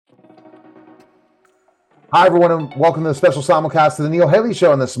Hi, everyone, and welcome to the special simulcast of the Neil Haley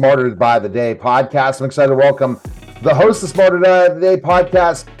Show on the Smarter by the Day podcast. I'm excited to welcome the host of Smarter by the Day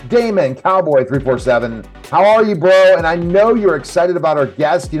podcast, Damon Cowboy347. How are you, bro? And I know you're excited about our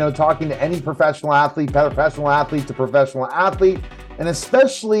guest, talking to any professional athlete to professional athlete, and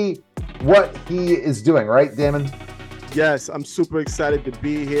especially what he is doing, right, Damon? Yes, I'm super excited to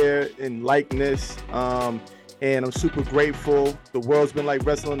be here in likeness. And I'm super grateful. The world's been like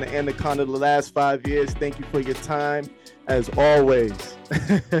wrestling the Anaconda the last 5 years. Thank you for your time, as always.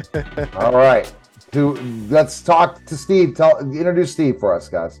 All right. Let's talk to Steve. Introduce Steve for us,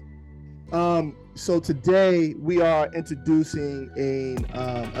 guys. So today we are introducing a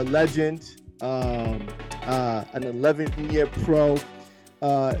legend, an 11-year pro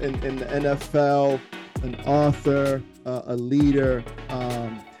in the NFL, an author, a leader,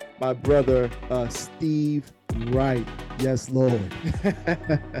 my brother, Steve Wright. Yes, Lord.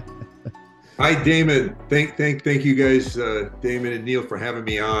 Hi, Damon. Thank you guys, Damon and Neil, for having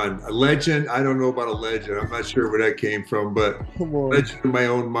me on. A legend. I don't know about a legend. I'm not sure where that came from, but legend in my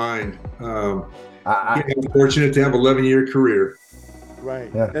own mind. I'm fortunate to have an 11-year career. Right.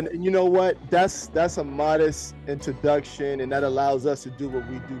 Yeah. And you know what? That's a modest introduction, and that allows us to do what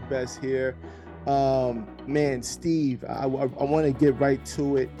we do best here. Man, Steve, I want to get right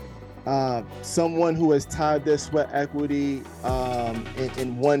to it. Someone who has tied their sweat equity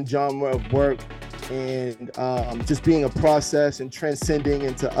in one genre of work, and just being a process and transcending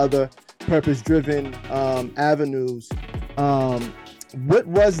into other purpose-driven avenues. What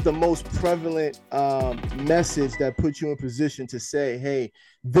was the most prevalent message that put you in position to say, hey,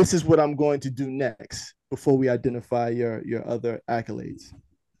 this is what I'm going to do next, before we identify your other accolades?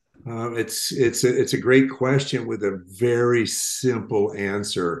 It's a great question with a very simple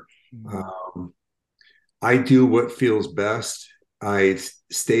answer. I do what feels best. I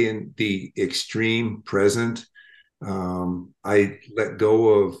stay in the extreme present. I let go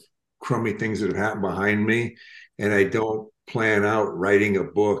of crummy things that have happened behind me, and I don't plan out writing a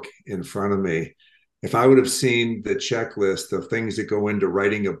book in front of me. If I would have seen the checklist of things that go into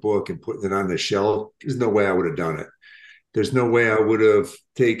writing a book and putting it on the shelf, there's no way I would have done it. There's no way I would have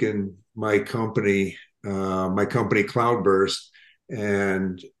taken my company Cloudburst,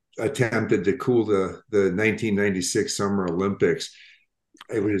 and attempted to cool the 1996 Summer Olympics.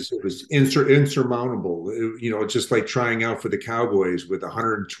 It was insurmountable. Just like trying out for the Cowboys with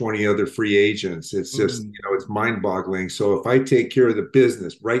 120 other free agents. It's just, it's mind-boggling. So if I take care of the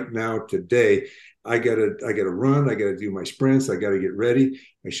business right now, today, I gotta run. I gotta do my sprints. I gotta get ready.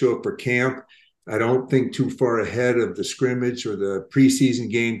 I show up for camp. I don't think too far ahead of the scrimmage or the preseason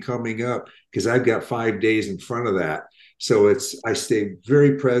game coming up, because I've got 5 days in front of that. So I stay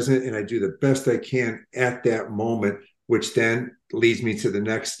very present, and I do the best I can at that moment, which then leads me to the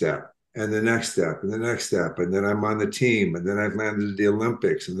next step and the next step and the next step. And then I'm on the team, and then I've landed at the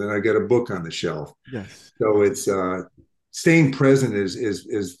Olympics, and then I got a book on the shelf. Yes. So it's staying present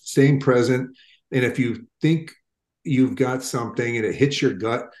is staying present. And if you think you've got something and it hits your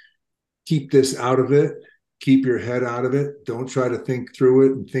gut, keep this out of it. Keep your head out of it. Don't try to think through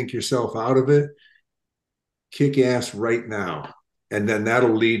it and think yourself out of it. Kick ass right now, and then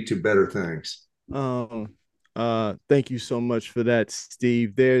that'll lead to better things. Thank you so much for that,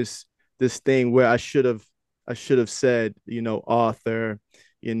 Steve. There's this thing where I should have said, author,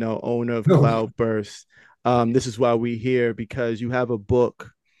 owner of Cloudburst. This is why we're here, because you have a book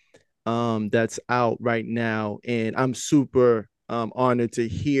that's out right now, and I'm super honored to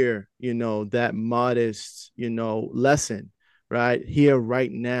hear that modest lesson right here, right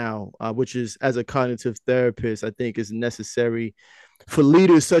now, which is, as a cognitive therapist, I think is necessary for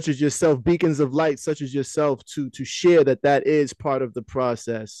leaders such as yourself, beacons of light such as yourself, to share that is part of the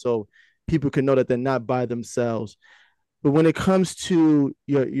process, so people can know that they're not by themselves. But when it comes to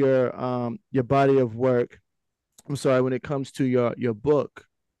your body of work, when it comes to your book,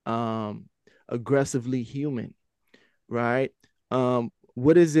 Aggressively Human, right?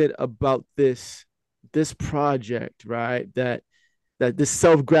 What is it about this project, right, that this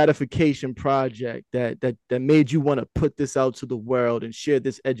self-gratification project that made you want to put this out to the world and share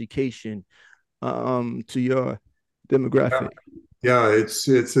this education to your demographic? Yeah, it's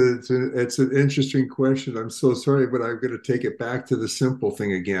an interesting question. I'm so sorry, but I'm going to take it back to the simple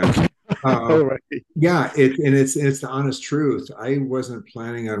thing again. All right. Yeah, it's the honest truth. I wasn't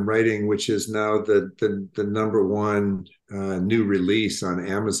planning on writing, which is now the number one new release on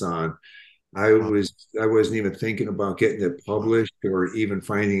Amazon. I wasn't even thinking about getting it published or even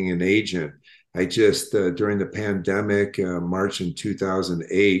finding an agent. I just during the pandemic, March in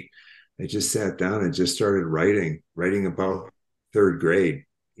 2008, I just sat down and just started writing about third grade.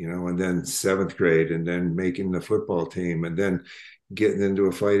 and then seventh grade, and then making the football team, and then getting into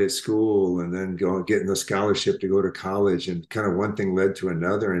a fight at school, and then getting a scholarship to go to college, and kind of one thing led to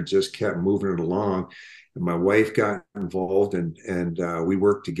another, and just kept moving it along. And my wife got involved, and we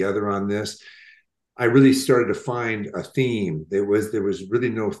worked together on this. I really started to find a theme. There was really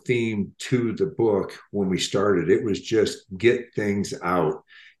no theme to the book when we started. It was just get things out.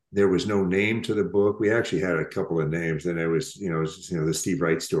 There was no name to the book. We actually had a couple of names, and it was, the Steve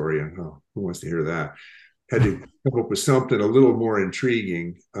Wright story. And who wants to hear that? Had to come up with something a little more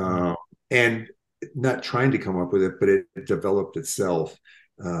intriguing, and not trying to come up with it, but it developed itself.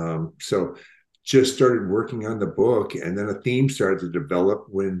 So just started working on the book, and then a theme started to develop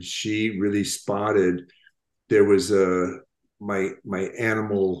when she really spotted there was my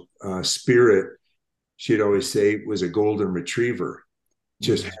animal spirit. She'd always say was a golden retriever,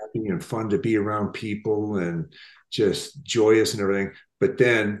 just happy and fun to be around people and just joyous and everything. But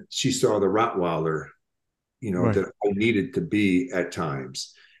then she saw the Rottweiler, that I needed to be at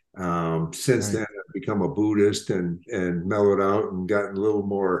times. Since then, I've become a Buddhist and mellowed out and gotten a little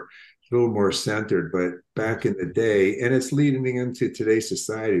more centered. But back in the day, and it's leading into today's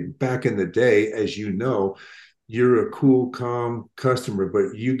society, back in the day, as you know, you're a cool, calm customer,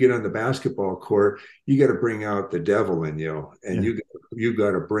 but you get on the basketball court, you got to bring out the devil in you, and you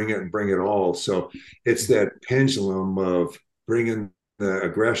got to bring it and bring it all. So it's that pendulum of bringing the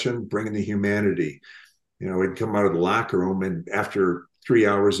aggression, bringing the humanity. We'd come out of the locker room, and after 3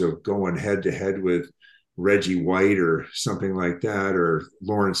 hours of going head to head with Reggie White or something like that, or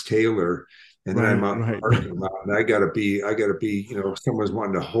Lawrence Taylor, and then I'm out in the parking lot, and I gotta be, someone's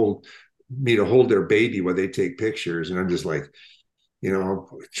wanting to hold their baby while they take pictures, and I'm just like,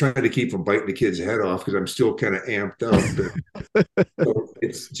 trying to keep from biting the kid's head off because I'm still kind of amped up. So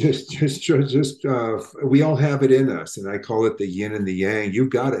it's just we all have it in us, and I call it the yin and the yang. You've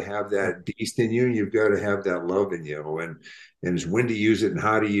got to have that beast in you, and you've got to have that love in you, and it's when to use it and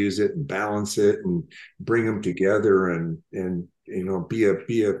how to use it and balance it and bring them together, and be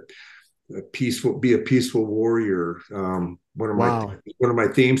a peaceful warrior. One of my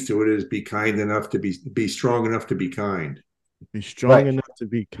themes to it is be kind enough to be strong enough to be kind. Be strong enough to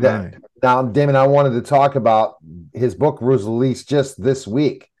be kind. Now, Damon, I wanted to talk about his book was released just this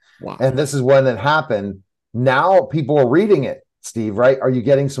week. Wow. And this is when it happened. Now people are reading it, Steve, right? Are you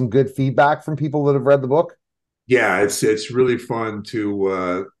getting some good feedback from people that have read the book? Yeah, it's really fun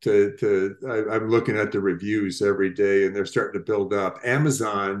I'm looking at the reviews every day, and they're starting to build up.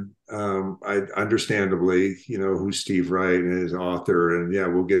 Amazon, I understandably, who's Steve Wright and his author, and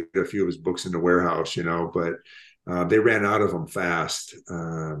we'll get a few of his books in the warehouse, but they ran out of them fast.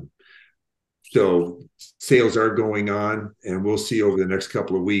 So sales are going on, and we'll see over the next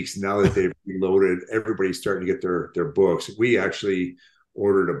couple of weeks. Now that they've reloaded, everybody's starting to get their books. We actually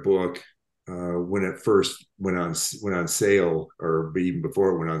ordered a book when it first went on sale, or even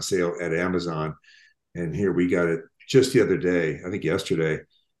before it went on sale at Amazon. And here we got it just the other day, I think yesterday,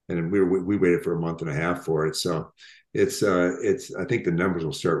 and we waited for a month and a half for it. So it's I think the numbers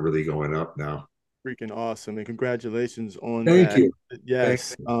will start really going up now. Freaking awesome, and congratulations on Thank that. you.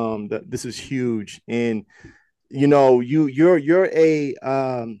 Yes. This is huge, and you're a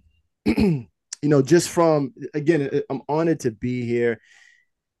just from, again, I'm honored to be here.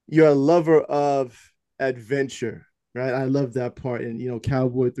 You're a lover of adventure, right? I love that part. And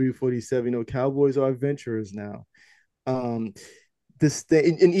Cowboy 347, Cowboys are adventurers now. This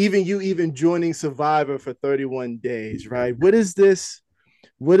thing, and even joining Survivor for 31 days, right? What is this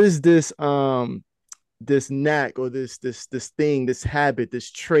this knack, or this thing, this habit,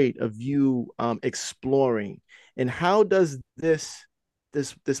 this trait of you exploring, and how does this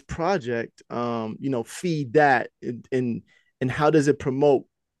project feed that, and how does it promote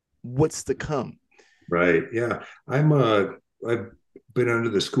what's to come? Right. Yeah. I've been under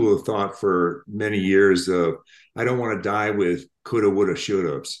the school of thought for many years of, I don't want to die with coulda, woulda,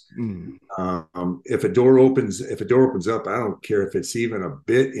 shouldas. If a door opens up, I don't care if it's even a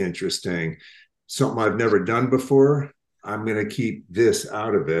bit interesting, something I've never done before, I'm going to keep this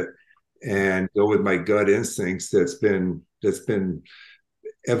out of it and go with my gut instincts that's been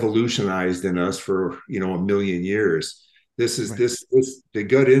evolutionized in us for a million years. This is right. The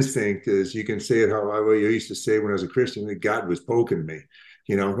gut instinct is, you can say it how I used to say when I was a Christian, that God was poking me,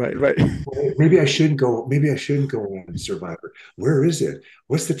 Right. Maybe I shouldn't go on Survivor. Where is it?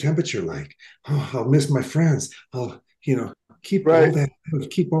 What's the temperature like? Oh, I'll miss my friends. I'll, keep all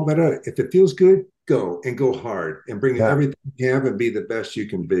that out. If it feels good, go hard and bring everything you have and be the best you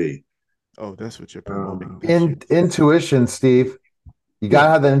can be. Oh, that's what you're promoting. Intuition, Steve. You gotta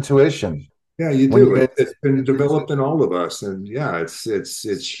have the intuition. Yeah, you when do. you It's been developed in all of us, and yeah,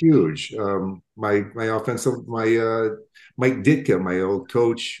 it's huge. My offensive Mike Ditka, my old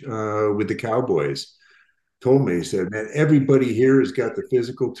coach with the Cowboys, told me, he said, "Man, everybody here has got the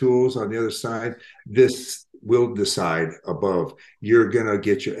physical tools on the other side. This will decide above. You're gonna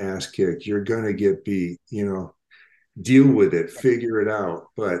get your ass kicked. You're gonna get beat. Deal with it, figure it out.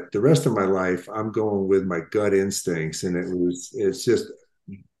 But the rest of my life, I'm going with my gut instincts, and it's just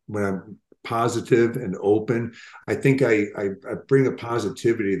when I'm positive and open. I think I bring a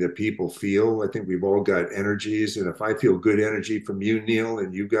positivity that people feel. I think we've all got energies, and if I feel good energy from you, Neil,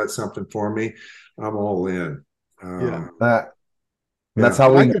 and you got something for me, I'm all in. Yeah. that and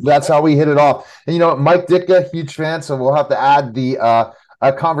Yeah, that's how we hit it off. And Mike Ditka, huge fan, so we'll have to add the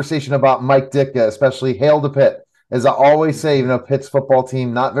a conversation about Mike Ditka, especially hail to Pitt. As I always say, Pitt's football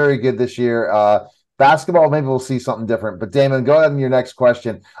team not very good this year. Basketball, maybe we'll see something different. But Damon, go ahead on your next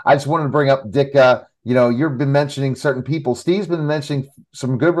question. I just wanted to bring up Ditka. You've been mentioning certain people. Steve's been mentioning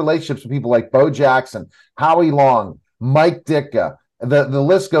some good relationships with people like Bo Jackson, Howie Long, Mike Ditka. The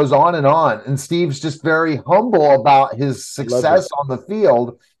list goes on, and Steve's just very humble about his I love it. success on the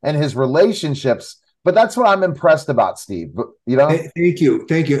field and his relationships. But that's what I'm impressed about, Steve. thank you.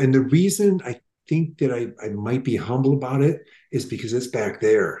 And the reason I think that I might be humble about it is because it's back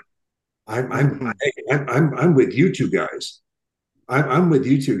there. I'm I'm Mhm. I'm with you two guys. I'm with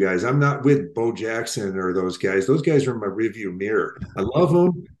you two guys. I'm not with Bo Jackson or those guys. Those guys are in my review mirror. I love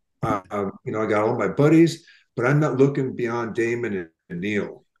them. I got all my buddies, but I'm not looking beyond Damon and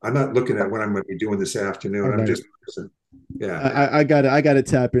Neil. I'm not looking at what I'm going to be doing this All afternoon. I'm right. just, yeah, I gotta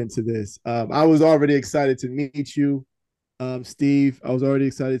tap into this. I was already excited to meet you, Steve. I was already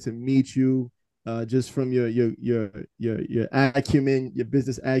excited to meet you, just from your acumen, your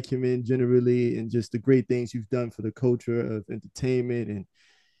business acumen generally, and just the great things you've done for the culture of entertainment and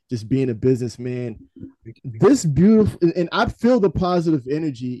just being a businessman. This beautiful, and I feel the positive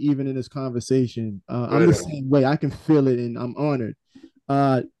energy even in this conversation. I'm the good. same way. I can feel it, and I'm honored.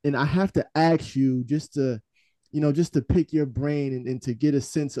 And I have to ask you just to pick your brain and to get a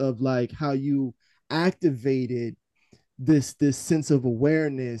sense of like how you activated this sense of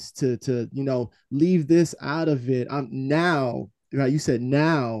awareness to leave this out of it. I'm now, right, you said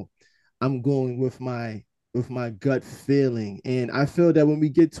now I'm going with my gut feeling, and I feel that when we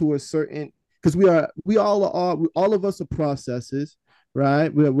get to a certain, because we all of us are processes,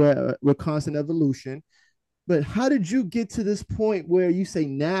 right? We're constant evolution. But how did you get to this point where you say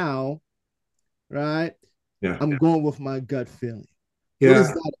now, right, Yeah, I'm going with my gut feeling? What is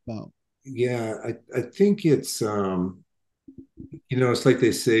yeah, that about? yeah. I think it's like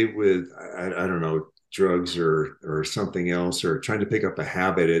they say with I don't know, drugs or something else, or trying to pick up a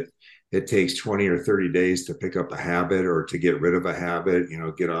habit. It takes 20 or 30 days to pick up a habit or to get rid of a habit.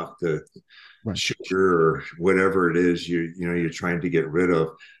 Get off the Right. sugar or whatever it is you're trying to get rid of.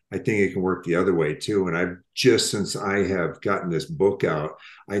 I think it can work the other way too. And I've just since I have gotten this book out,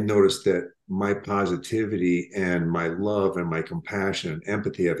 I noticed that my positivity and my love and my compassion and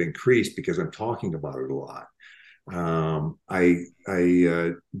empathy have increased because I'm talking about it a lot. I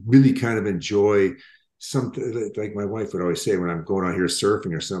really kind of enjoy something like my wife would always say when I'm going out here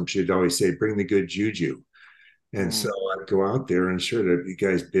surfing or something. She'd always say, "Bring the good juju." And so Mm. I'd go out there and sure that you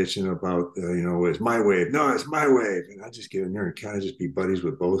guys bitching about, it's my wave. No, it's my wave. And I just get in there and kind of just be buddies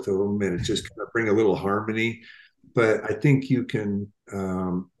with both of them. And it just kind of bring a little harmony. But I think you can,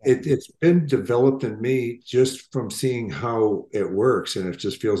 it's been developed in me just from seeing how it works. And it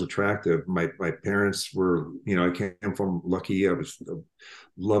just feels attractive. My parents were, I came from lucky, I was a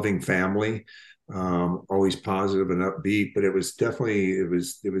loving family, always positive and upbeat, but it was definitely it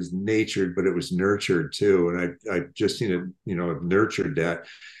was natured, but it was nurtured too. And I just nurtured that.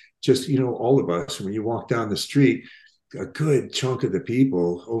 Just all of us when you walk down the street, a good chunk of the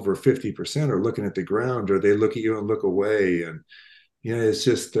people, over 50%, are looking at the ground, or they look at you and look away. And it's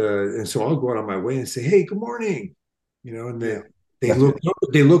just and so I'll go out on my way and say, "Hey, good morning," and Yeah.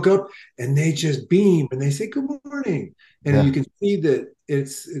 they look up and they just beam and they say good morning. And you Yeah. can see that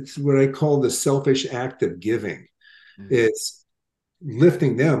it's what I call the selfish act of giving. Mm. It's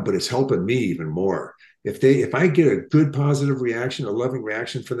lifting them, but it's helping me even more. If I get a good positive reaction, a loving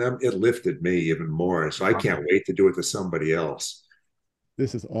reaction from them, it lifted me even more. So I can't wait to do it to somebody else.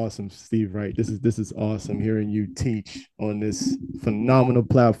 This is awesome, Steve. Right. This is awesome hearing you teach on this phenomenal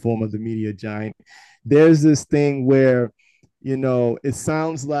platform of the media giant. There's this thing where, it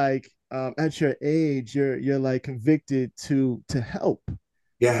sounds like at your age, you're like convicted to help.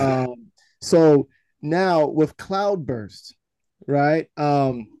 Yeah. So now with Cloudburst, right?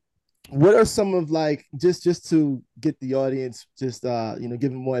 what are some of like just to get the audience just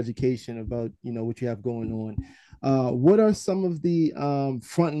give them more education about what you have going on, what are some of the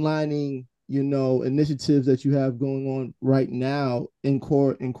frontlining initiatives that you have going on right now in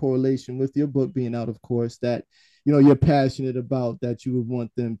correlation with your book being out, of course, that you're passionate about, that you would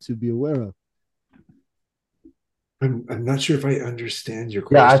want them to be aware of? I'm not sure if I understand your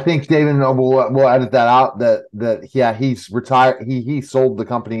Yeah, I question. think David will edit that out. That yeah, he's retired. He sold the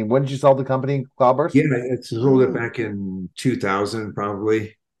company. When did you sell the company, Cloudburst? Yeah, I sold it back in 2000,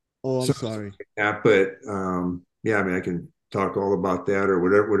 probably. Oh, I'm So sorry. yeah, but yeah, I mean, I can talk all about that or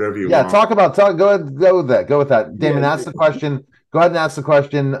whatever you Yeah, want. talk. Go ahead, go with that. Go with that. Yeah, Damon, ask the question. Go ahead and ask the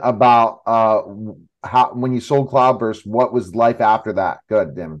question about how when you sold Cloudburst, what was life after that? Go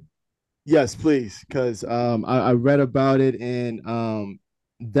ahead, Damon. yes, please, because I read about it, and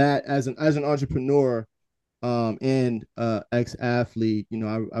that as an entrepreneur, and ex athlete,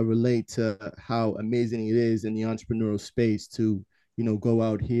 I relate to how amazing it is in the entrepreneurial space to go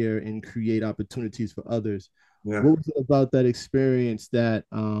out here and create opportunities for others. Yeah, What was it about that experience that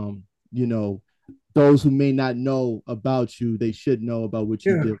those who may not know about you, they should know about what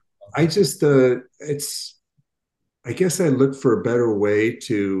you yeah. did? I just I guess I look for a better way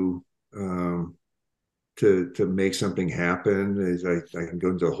um, to make something happen. Is I can go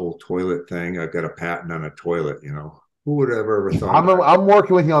into the whole toilet thing. I've got a patent on a toilet. Who would have ever thought? I'm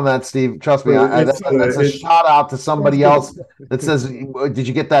working with you on that, Steve. Trust me. But That's a it's shout out to somebody else that says, "Did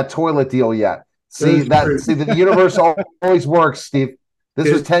you get that toilet deal yet?" See it's that? pretty, See the universe always works, Steve. This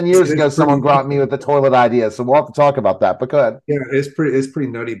was 10 years ago. it's Someone pretty brought me with the toilet idea, so we'll have to talk about that. But go ahead. yeah, it's pretty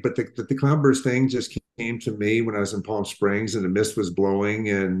nutty. But the Cloudburst thing just came to me when I was in Palm Springs and the mist was blowing,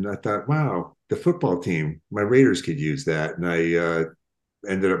 and I thought, wow, the football team, my Raiders could use that, and I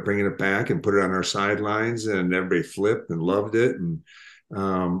ended up bringing it back and put it on our sidelines, and everybody flipped and loved it. And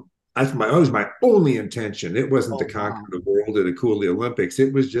that was my only intention. It wasn't to Oh, conquer wow. the world or to cool the Olympics.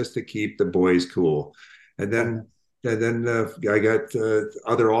 It was just to keep the boys cool. And Oh, then I got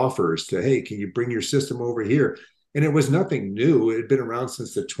other offers to, hey, can you bring your system over here? And it was nothing new. It had been around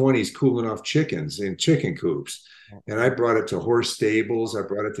since the 20s, cooling off chickens in chicken coops. And I brought it to horse stables. I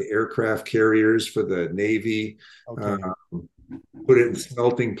brought it to aircraft carriers for the Navy. Uh, okay. put it in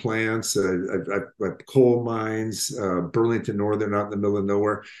smelting plants, coal mines, Burlington Northern out in the middle of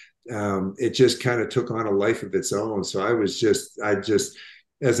nowhere. It just kind of took on a life of its own. So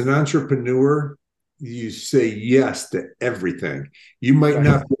as an entrepreneur, you say yes to everything. You might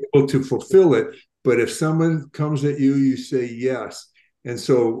not be able to fulfill it, but if someone comes at you, you say yes. And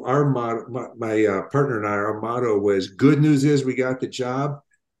so our motto, my partner and I, our motto was: good news is we got the job.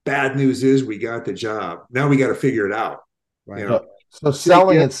 Bad news is we got the job. Now we got to figure it out. You Right. know, So say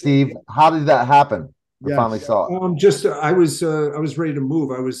selling yes. it, Steve. How did that happen? I finally Yes. saw it. Just I was ready to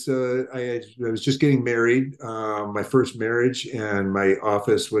move. I was just getting married, my first marriage, and my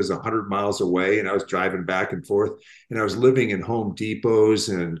office was 100 miles away, and I was driving back and forth, and I was living in Home Depots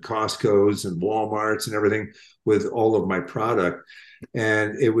and Costco's and WalMarts and everything with all of my product,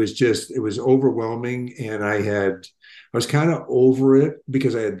 and it was overwhelming, and I was kind of over it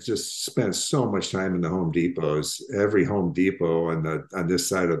because I had just spent so much time in the Home Depots, every Home Depot on this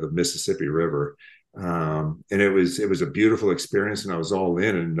side of the Mississippi River, and it was a beautiful experience, and I was all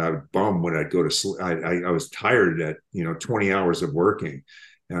in, and I would bum when I'd go to sleep. I was tired at 20 hours of working,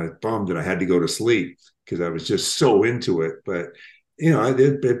 and I was bummed that I had to go to sleep because I was just so into it. But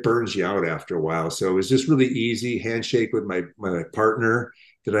it burns you out after a while. So it was just really easy handshake with my partner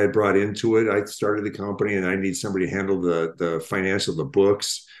that I brought into it. I started the company, and I need somebody to handle the financial, the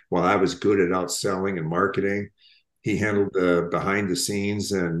books, while I was good at outselling and marketing. He handled the behind the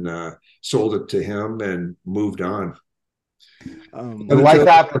scenes and sold it to him and moved on. And But life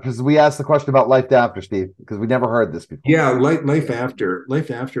after, because we asked the question about life after, Steve, because we never heard this before. yeah, life after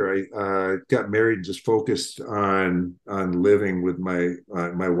I got married and just focused on living with my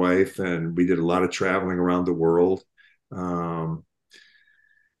wife, and we did a lot of traveling around the world. Um,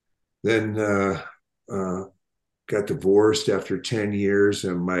 then uh, got divorced after 10 years,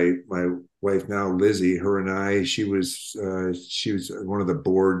 and my wife now, Lizzie, her and I, she was one of the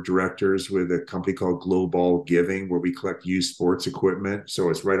board directors with a company called Global Giving, where we collect used sports equipment. So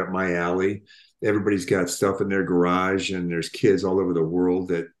it's right up my alley. Everybody's got stuff in their garage, and there's kids all over the world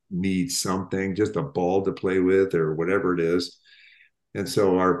that need something, just a ball to play with or whatever it is. And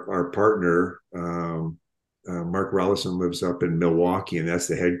so our partner, Mark Rollison, lives up in Milwaukee, and that's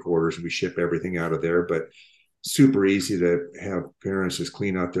the headquarters. We ship everything out of there. But super easy to have parents just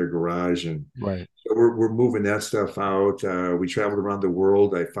clean out their garage. And Right. so we're moving that stuff out. We traveled around the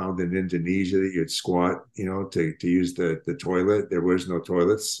world. I found in Indonesia that you'd squat, to use the toilet. There was no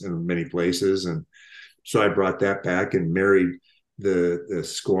toilets in many places. And so I brought that back and married the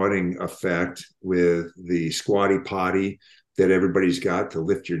squatting effect with the squatty potty that everybody's got to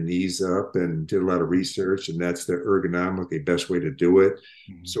lift your knees up, and did a lot of research, and that's the ergonomically best way to do it.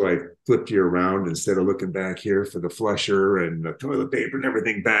 Mm-hmm. So I flipped you around. Instead of looking back here for the flusher and the toilet paper and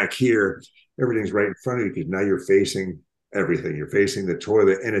everything back here, everything's right in front of you, because now you're facing everything. You're facing the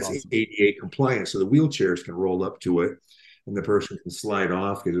toilet, and it's awesome. ADA compliant, so the wheelchairs can roll up to it and the person can slide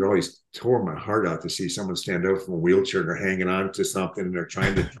off, because it always tore my heart out to see someone stand up from a wheelchair and they're hanging on to something and they're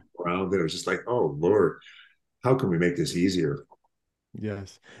trying to jump around. It was just like, oh, Lord, how can we make this easier?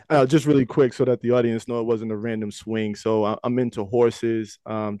 Yes. Just really quick so that the audience know it wasn't a random swing. So I'm into horses.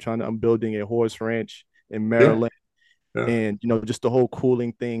 I'm building a horse ranch in Maryland. Yeah. And, just the whole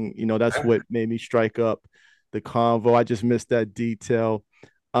cooling thing, that's what made me strike up the convo. I just missed that detail.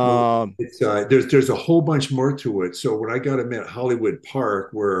 There's a whole bunch more to it. So when I got him at Hollywood Park,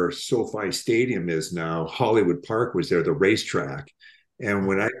 where SoFi Stadium is now, Hollywood Park was there, the racetrack. And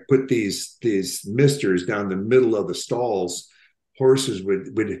when I put these misters down the middle of the stalls, horses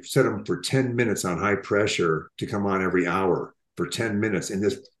would set them for 10 minutes on high pressure to come on every hour for 10 minutes. And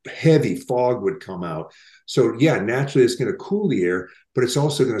this heavy fog would come out. So yeah, naturally it's going to cool the air, but it's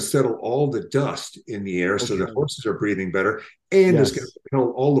also going to settle all the dust in the air. Okay. So the horses are breathing better. And it's going to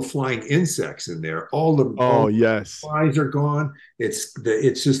kill all the flying insects in there. All the flies are gone.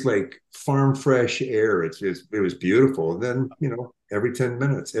 It's just like farm fresh air. It was beautiful. And then, every 10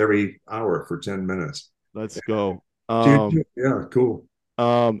 minutes, every hour for 10 minutes. Let's go. Yeah, cool.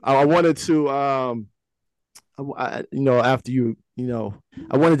 I wanted to, after you,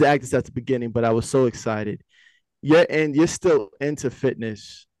 I wanted to act this at the beginning, but I was so excited. Yeah, and you're still into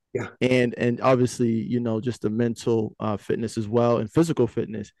fitness. Yeah. And obviously, just the mental fitness as well, and physical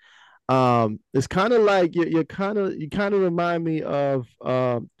fitness. It's kind of like you kind of remind me of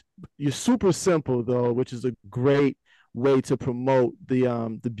you're super simple though, which is a great way to promote the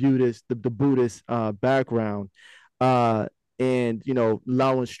Buddhist background, and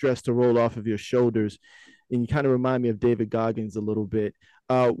allowing stress to roll off of your shoulders. And you kind of remind me of David Goggins a little bit.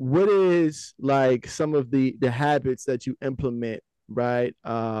 What is like some of the habits that you implement, right?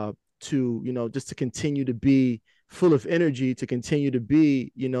 To just to continue to be full of energy, to continue to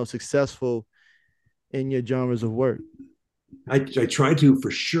be successful in your genres of work? I try to,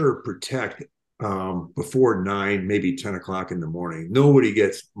 for sure, protect before 9, maybe 10 o'clock in the morning. Nobody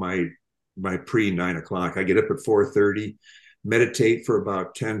gets my pre 9 o'clock. I get up at 4:30, meditate for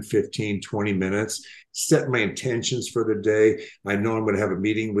about 10, 15, 20 minutes, set my intentions for the day. I know I'm going to have a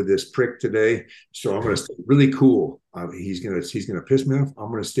meeting with this prick today, so I'm going to stay really cool. He's going to piss me off.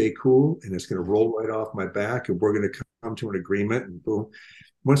 I'm going to stay cool, and it's going to roll right off my back, and we're going to come to an agreement, and boom.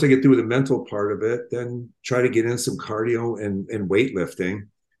 Once I get through the mental part of it, then try to get in some cardio and weightlifting.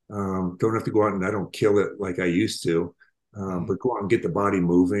 Don't have to go out and I don't kill it like I used to, but go out and get the body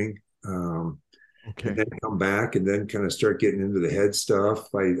moving. Okay. And then come back and then kind of start getting into the head stuff.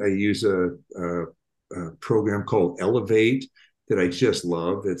 I use a program called Elevate that I just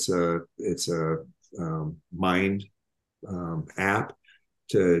love. It's a mind app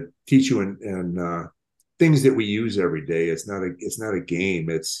to teach you and things that we use every day. It's not a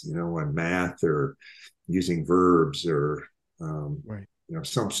game. It's on math or using verbs or right.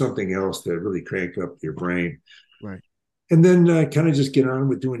 Something else that really crank up your brain. Right. And then kind of just get on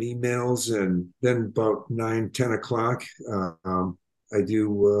with doing emails. And then about 9, 10 o'clock, I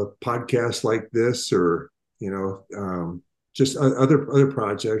do podcasts like this, or just other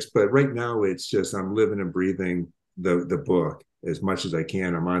projects. But right now, it's just I'm living and breathing the book as much as I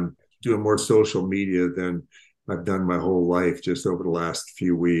can. I'm doing more social media than I've done my whole life just over the last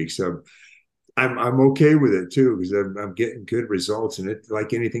few weeks. I'm okay with it too, because I'm getting good results, and it,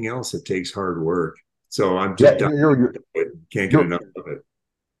 like anything else, it takes hard work. So I'm just can't get enough of it.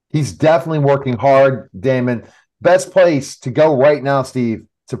 He's definitely working hard, Damon. Best place to go right now, Steve,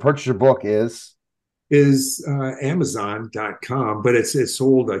 to purchase your book is Amazon.com, but it's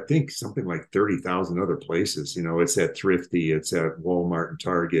sold, I think, something like 30,000 other places. It's at Thrifty, it's at Walmart and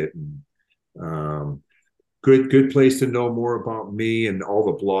Target, and good place to know more about me and all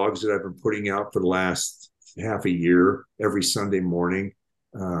the blogs that I've been putting out for the last half a year. Every Sunday morning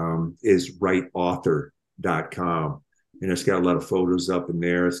is writeauthor.com, and it's got a lot of photos up in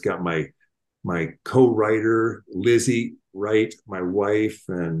there. It's got my co-writer Lizzie Wright, my wife,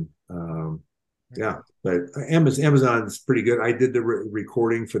 and but Amazon's pretty good. I did the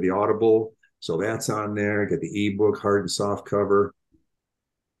recording for the Audible So that's on there. Get the ebook, hard and soft cover.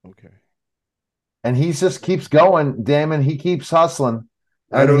 Okay. And he just keeps going, Damon. He keeps hustling.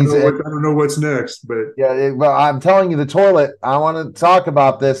 I don't know what's next, but yeah, well, I'm telling you, the toilet. I want to talk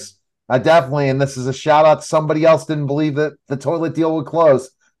about this. I definitely, and this is a shout out to somebody else didn't believe that the toilet deal would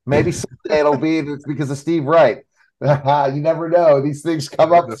close. Maybe someday it'll be it's because of Steve Wright. You never know. These things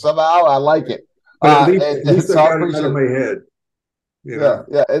come up somehow. I like it. But at least I got it out of my head. Yeah,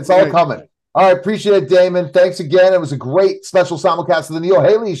 it's all coming. All right, appreciate it, Damon. Thanks again. It was a great special simulcast of the Neil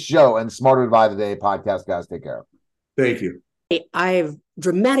Haley Show and Smarter by the Day podcast, guys. Take care. Thank you. I've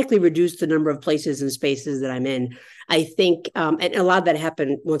dramatically reduced the number of places and spaces that I'm in. I think, and a lot of that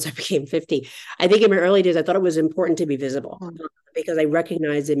happened once I became 50. I think in my early days, I thought it was important to be visible because I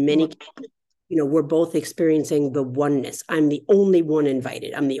recognize in many cases, we're both experiencing the oneness. I'm the only one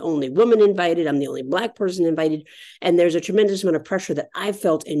invited. I'm the only woman invited. I'm the only Black person invited. And there's a tremendous amount of pressure that I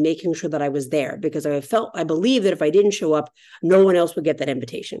felt in making sure that I was there because I believe that if I didn't show up, no one else would get that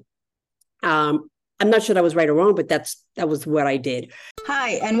invitation. I'm not sure that was right or wrong, but that was what I did.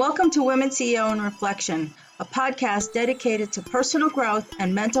 Hi, and welcome to Women CEO in Reflection, a podcast dedicated to personal growth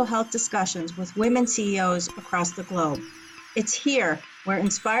and mental health discussions with women CEOs across the globe. It's here where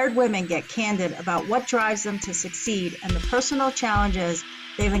inspired women get candid about what drives them to succeed and the personal challenges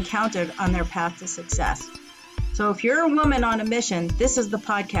they've encountered on their path to success. So if you're a woman on a mission, this is the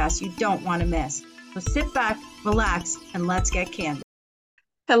podcast you don't want to miss. So sit back, relax, and let's get candid.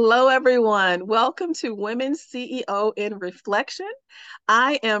 Hello, everyone. Welcome to Women CEO in Reflection.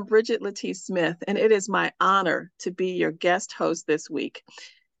 I am Bridget Latif Smith, and it is my honor to be your guest host this week.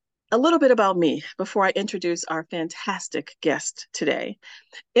 A little bit about me before I introduce our fantastic guest today.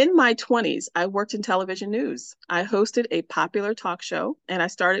 In my 20s, I worked in television news. I hosted a popular talk show, and I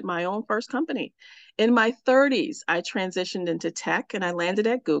started my own first company. In my 30s, I transitioned into tech and I landed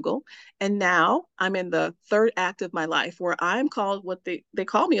at Google. And now I'm in the third act of my life where I'm called what they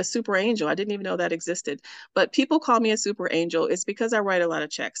call me a super angel. I didn't even know that existed, but people call me a super angel. It's because I write a lot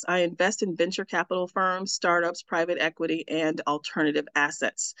of checks. I invest in venture capital firms, startups, private equity, and alternative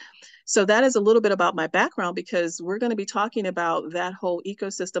assets. So that is a little bit about my background because we're going to be talking about that whole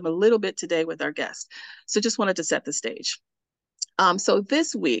ecosystem a little bit today with our guest. So just wanted to set the stage. So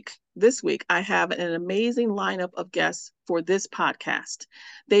this week, I have an amazing lineup of guests for this podcast.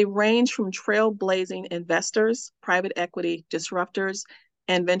 They range from trailblazing investors, private equity disruptors,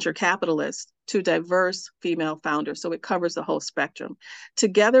 and venture capitalists to diverse female founders. So it covers the whole spectrum.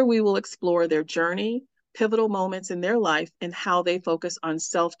 Together, we will explore their journey, pivotal moments in their life, and how they focus on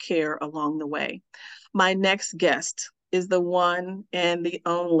self-care along the way. My next guest is the one and the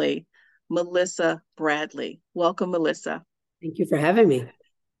only Melissa Bradley. Welcome, Melissa. Thank you for having me.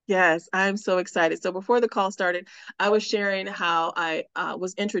 Yes, I'm so excited. So before the call started, I was sharing how I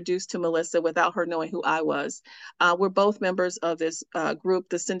was introduced to Melissa without her knowing who I was. We're both members of this group,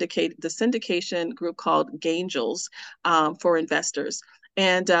 the syndication group called Gangels for investors.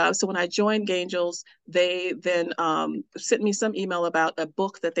 And so when I joined Gangels, they then sent me some email about a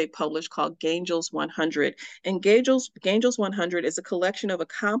book that they published called Gangels 100. And Gangels 100 is a collection of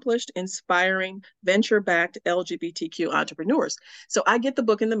accomplished, inspiring, venture-backed LGBTQ entrepreneurs. So I get the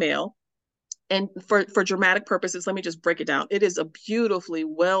book in the mail. And for dramatic purposes, let me just break it down. It is a beautifully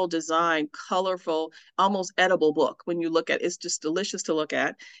well-designed, colorful, almost edible book. When you look at it, it's just delicious to look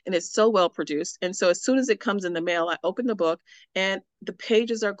at. And it's so well produced. And so as soon as it comes in the mail, I open the book and the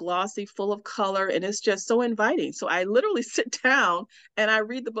pages are glossy, full of color, and it's just so inviting. So I literally sit down and I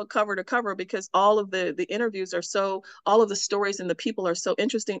read the book cover to cover because all of the interviews are all of the stories and the people are so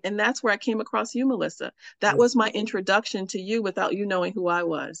interesting. And that's where I came across you, Melissa. That was my introduction to you without you knowing who I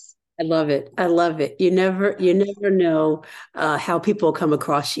was. I love it. I love it. You never know how people come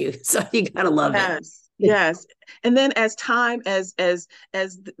across you. So you gotta love it. Yes. And then as time, as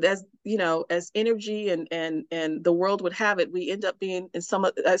you know, as energy and the world would have it, we end up being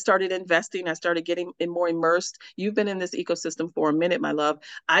I started investing. I started getting more immersed. You've been in this ecosystem for a minute, my love.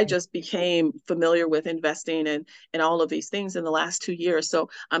 I just became familiar with investing and all of these things in the last 2 years.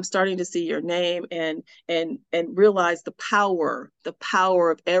 So I'm starting to see your name and realize the power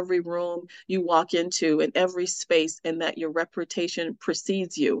of every room you walk into and every space, and that your reputation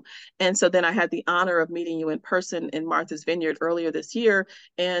precedes you. And so then I had the honor of meeting you in person in Martha's Vineyard earlier this year,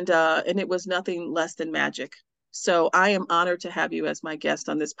 and it was nothing less than magic. So I am honored to have you as my guest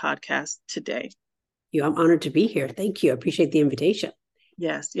on this podcast today. I'm honored to be here. Thank you. I appreciate the invitation.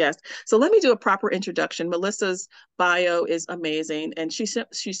 Yes, yes. So let me do a proper introduction. Melissa's bio is amazing, and she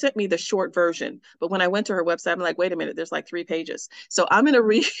sent me the short version. But when I went to her website, I'm like, wait a minute, there's like 3 pages. So I'm going to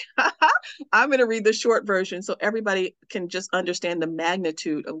read I'm going to read the short version so everybody can just understand the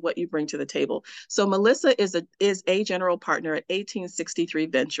magnitude of what you bring to the table. So Melissa is a general partner at 1863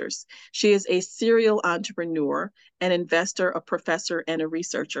 Ventures. She is a serial entrepreneur, an investor, a professor, and a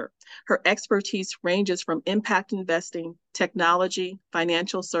researcher. Her expertise ranges from impact investing, technology,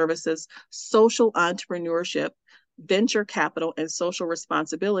 financial services, social entrepreneurship, venture capital, and social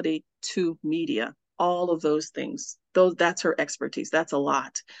responsibility to media. All of those things. That's her expertise. That's a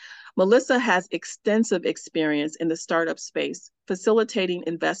lot. Melissa has extensive experience in the startup space, facilitating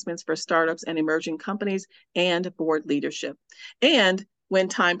investments for startups and emerging companies and board leadership. And when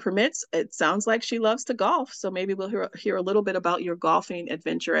time permits, it sounds like she loves to golf. So maybe we'll hear a little bit about your golfing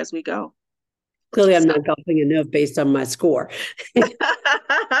adventure as we go. Clearly, I'm not golfing enough based on my score.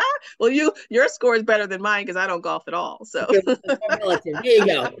 Well, your score is better than mine because I don't golf at all. So relative. There you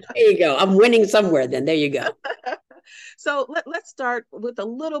go. There you go. I'm winning somewhere. Then there you go. So let's start with a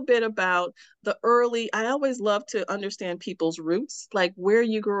little bit about the early. I always love to understand people's roots, like where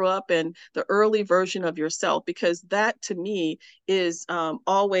you grew up and the early version of yourself, because that to me is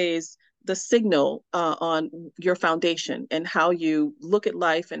always the signal on your foundation and how you look at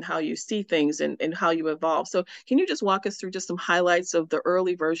life and how you see things and how you evolve. So can you just walk us through just some highlights of the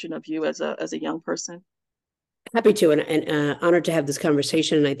early version of you as a young person? Happy to, and honored to have this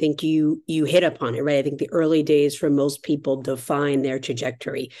conversation. And I think you hit upon it, right? I think the early days for most people define their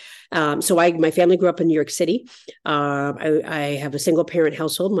trajectory. So my family grew up in New York City. I have a single parent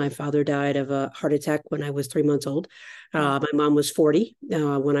household. My father died of a heart attack when I was 3 months old. My mom was 40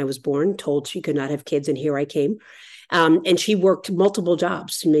 when I was born, told she could not have kids, and here I came. And she worked multiple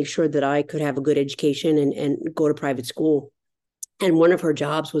jobs to make sure that I could have a good education and go to private school. And one of her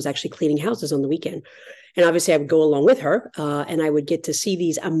jobs was actually cleaning houses on the weekend. And obviously I would go along with her and I would get to see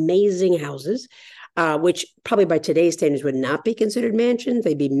these amazing houses, which probably by today's standards would not be considered mansions.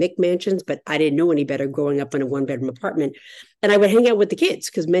 They'd be McMansions, but I didn't know any better growing up in a 1-bedroom apartment. And I would hang out with the kids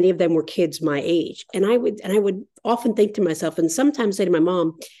because many of them were kids my age. And I would often think to myself and sometimes say to my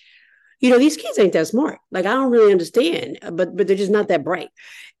mom, these kids ain't that smart. Like, I don't really understand, but they're just not that bright.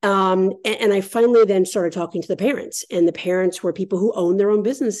 And I finally then started talking to the parents, and the parents were people who own their own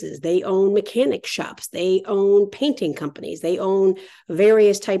businesses. They own mechanic shops. They own painting companies. They own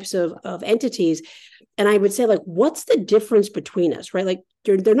various types of entities. And I would say, like, what's the difference between us, right? Like,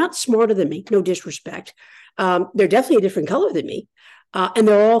 they're not smarter than me, no disrespect. They're definitely a different color than me. And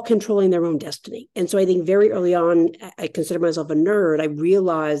they're all controlling their own destiny. And so I think very early on, I consider myself a nerd. I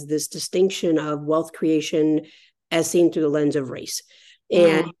realized this distinction of wealth creation as seen through the lens of race.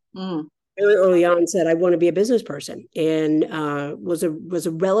 And very early on said, I want to be a business person, and was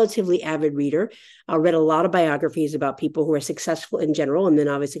a relatively avid reader. I read a lot of biographies about people who are successful in general and then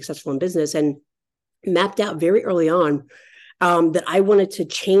obviously successful in business, and mapped out very early on that I wanted to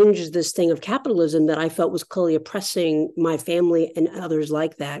change this thing of capitalism that I felt was clearly oppressing my family and others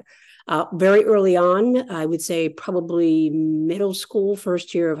like that. Very early on, I would say probably middle school,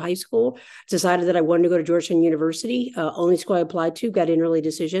 first year of high school, decided that I wanted to go to Georgetown University, only school I applied to, got an early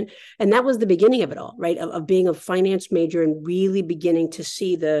decision. And that was the beginning of it all, right? Of being a finance major and really beginning to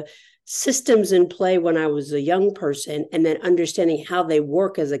see the systems in play when I was a young person, and then understanding how they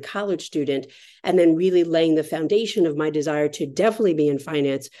work as a college student, and then really laying the foundation of my desire to definitely be in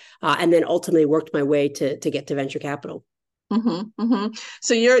finance, and then ultimately worked my way to get to venture capital. Mm-hmm, mm-hmm.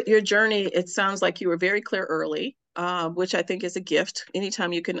 So your journey, it sounds like you were very clear early, which I think is a gift.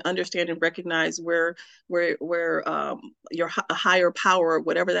 Anytime you can understand and recognize where your higher power,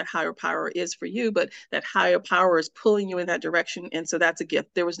 whatever that higher power is for you, but that higher power is pulling you in that direction, and so that's a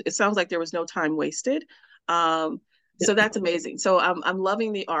gift. It sounds like there was no time wasted. So that's amazing. So I'm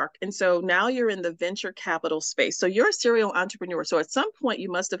loving the arc. And so now you're in the venture capital space. So you're a serial entrepreneur. So at some point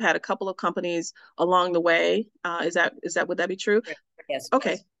you must have had a couple of companies along the way. Would that be true? Yes.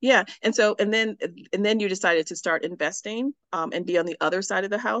 Okay. Yeah. And then you decided to start investing and be on the other side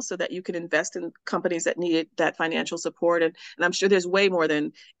of the house so that you can invest in companies that needed that financial support. And I'm sure there's way more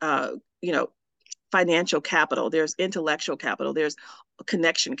than financial capital. There's intellectual capital. There's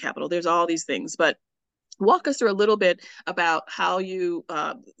connection capital. There's all these things. But walk us through a little bit about how you,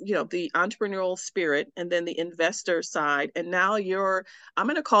 the entrepreneurial spirit and then the investor side. And now I'm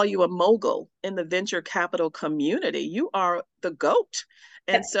going to call you a mogul in the venture capital community. You are the GOAT.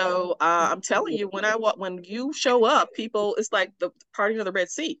 And so I'm telling you, when you show up, people, it's like the parting of the Red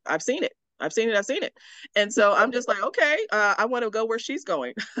Sea. I've seen it. I've seen it. And so I'm just like, okay, I want to go where she's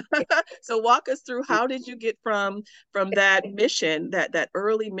going. So walk us through, how did you get from that mission, that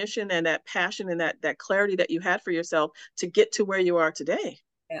early mission and that passion and that clarity that you had for yourself to get to where you are today?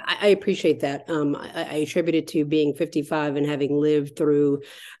 I appreciate that. I attribute it to being 55 and having lived through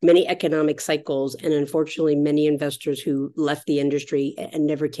many economic cycles, and unfortunately, many investors who left the industry and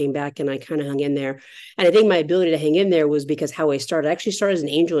never came back. And I kind of hung in there. And I think my ability to hang in there was because how I started. I actually started as an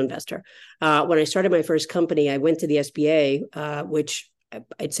angel investor. When I started my first company, I went to the SBA, which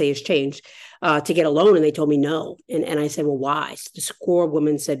I'd say has changed, to get a loan. And they told me no. And I said, well, why? The score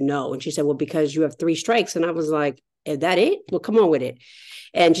woman said no. And she said, well, because you have 3 strikes. And I was like, is that it? Well, come on with it.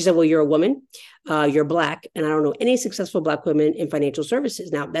 And she said, well, you're a woman, you're Black, and I don't know any successful Black women in financial services.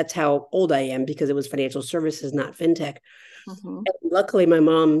 Now, that's how old I am, because it was financial services, not fintech. And luckily, my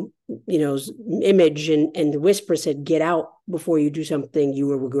mom, image and the whisper said, get out before you do something you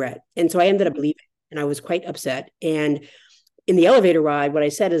will regret. And so I ended up leaving, and I was quite upset. And in the elevator ride, what I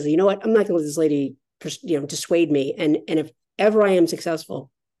said is, you know what, I'm not going to let this lady, dissuade me. And if ever I am successful,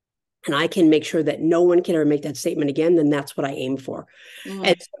 and I can make sure that no one can ever make that statement again, then that's what I aim for.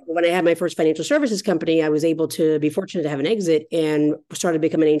 And so when I had my first financial services company, I was able to be fortunate to have an exit and started to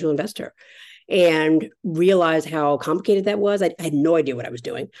become an angel investor, and realized how complicated that was. I had no idea what I was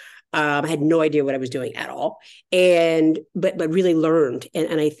doing. I had no idea what I was doing at all. But really learned.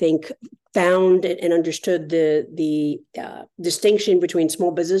 And I think found and understood the distinction between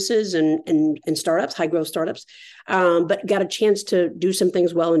small businesses and startups, high growth startups, but got a chance to do some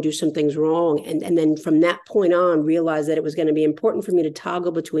things well and do some things wrong. And then from that point on, realized that it was going to be important for me to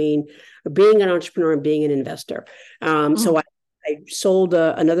toggle between being an entrepreneur and being an investor. So I sold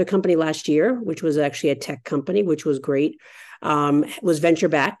another company last year, which was actually a tech company, which was great. Was venture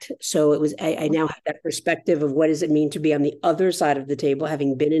backed. So it was, I now have that perspective of what does it mean to be on the other side of the table,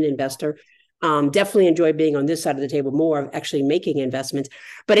 having been an investor. Definitely enjoy being on this side of the table more, of actually making investments.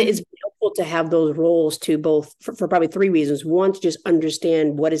 But it is helpful to have those roles to both for probably 3 reasons. 1, to just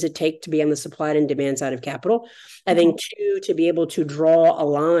understand what does it take to be on the supply and demand side of capital. I think 2, to be able to draw a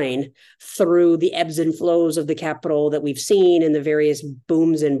line through the ebbs and flows of the capital that we've seen in the various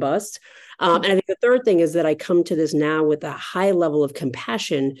booms and busts. And I think the 3rd thing is that I come to this now with a high level of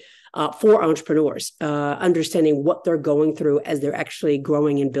compassion for entrepreneurs, understanding what they're going through as they're actually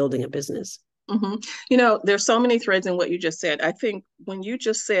growing and building a business. There's so many threads in what you just said. I think when you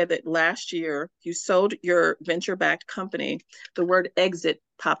just said that last year you sold your venture-backed company, the word exit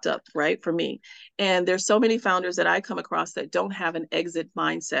popped up, right, for me. And there's so many founders that I come across that don't have an exit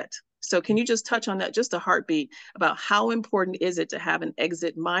mindset. So can you just touch on that, just a heartbeat, about how important is it to have an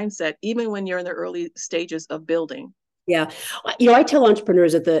exit mindset, even when you're in the early stages of building? Yeah. I tell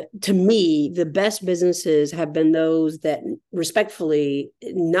entrepreneurs that to me, the best businesses have been those that respectfully,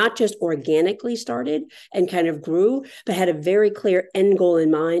 not just organically started and kind of grew, but had a very clear end goal in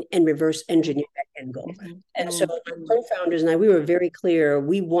mind and reverse engineered that end goal. And so my co-founders and I, we were very clear.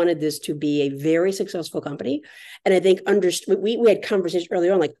 We wanted this to be a very successful company. And I think we had conversations early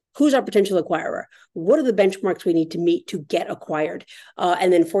on, like, who's our potential acquirer? What are the benchmarks we need to meet to get acquired?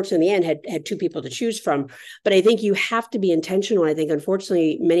 And then fortunately, in the end, had 2 people to choose from. But I think you have to be intentional. I think,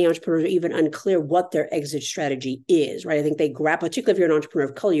 unfortunately, many entrepreneurs are even unclear what their exit strategy is, right? I think they grapple, particularly if you're an entrepreneur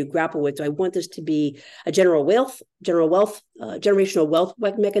of color, you grapple with, do I want this to be a generational wealth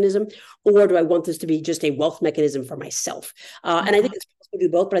mechanism, or do I want this to be just a wealth mechanism for myself? And I think it's possible to do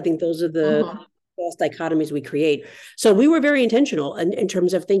both, but I think those are the false dichotomies we create. So we were very intentional in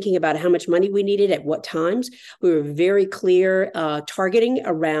terms of thinking about how much money we needed at what times. We were very clear targeting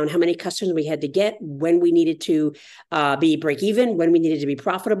around how many customers we had to get, when we needed to be break even, when we needed to be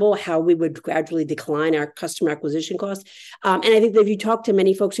profitable, how we would gradually decline our customer acquisition costs. And I think that if you talk to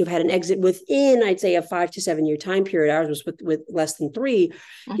many folks who've had an exit within, I'd say, a 5 to 7 year time period, ours was with less than 3,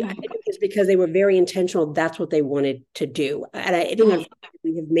 I think it's because they were very intentional. That's what they wanted to do. And I think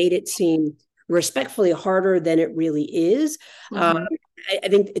we have made it seem respectfully harder than it really is. I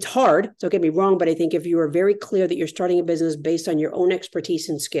think it's hard, don't get me wrong, but I think if you are very clear that you're starting a business based on your own expertise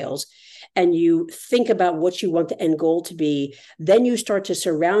and skills, and you think about what you want the end goal to be, then you start to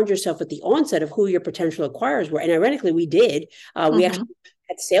surround yourself at the onset of who your potential acquirers were. And ironically, we did. We actually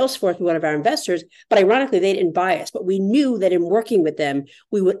had Salesforce with one of our investors, but ironically, they didn't buy us. But we knew that in working with them,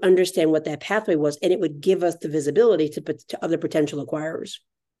 we would understand what that pathway was, and it would give us the visibility to other potential acquirers.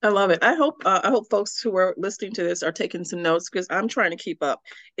 I love it. I hope folks who are listening to this are taking some notes because I'm trying to keep up.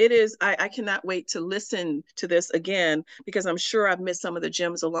 I cannot wait to listen to this again because I'm sure I've missed some of the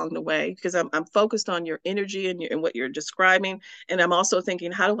gems along the way because I'm focused on your energy and what you're describing. And I'm also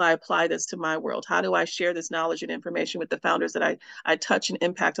thinking, how do I apply this to my world? How do I share this knowledge and information with the founders that I touch and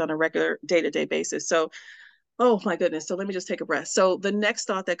impact on a regular day-to-day basis? So, oh my goodness. So let me just take a breath. So the next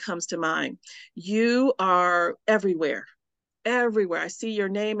thought that comes to mind, you are everywhere. Everywhere. I see your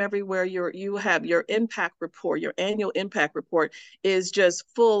name everywhere. You have your impact report, your annual impact report is just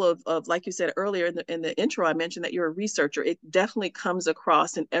full of like you said earlier in the intro, I mentioned that you're a researcher. It definitely comes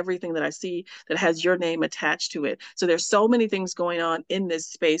across in everything that I see that has your name attached to it. So there's so many things going on in this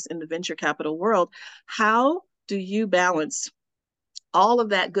space in the venture capital world. How do you balance all of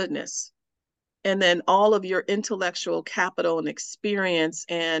that goodness and then all of your intellectual capital and experience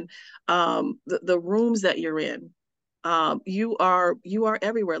and the rooms that you're in? You are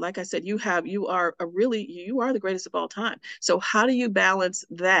everywhere. Like I said, you are the greatest of all time. So how do you balance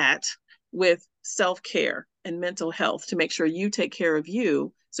that with self-care and mental health to make sure you take care of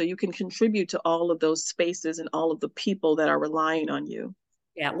you so you can contribute to all of those spaces and all of the people that are relying on you?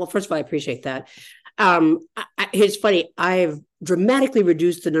 Yeah, well, first of all, I appreciate that. It's funny. I've dramatically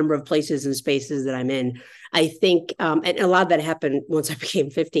reduced the number of places and spaces that I'm in. I think, and a lot of that happened once I became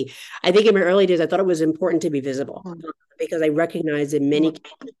 50. I think in my early days, I thought it was important to be visible because I recognized in many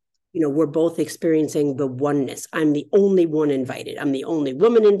cases, we're both experiencing the oneness. I'm the only one invited. I'm the only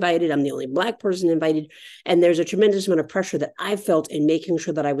woman invited. I'm the only Black person invited. And there's a tremendous amount of pressure that I felt in making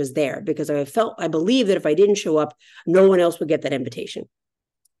sure that I was there because I believe that if I didn't show up, no one else would get that invitation.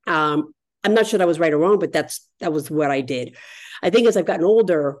 I'm not sure that was right or wrong, but that was what I did. I think as I've gotten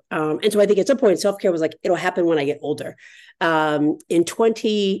older, and so I think at some point self-care was like, it'll happen when I get older. In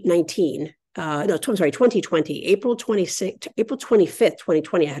 2019, 2020, April 25th,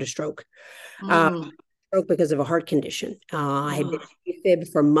 2020, I had a stroke. Stroke because of a heart condition. I had been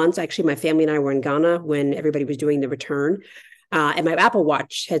AFib for months. Actually, my family and I were in Ghana when everybody was doing the return. And my Apple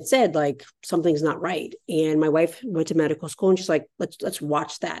Watch had said like something's not right. And my wife went to medical school and she's like, let's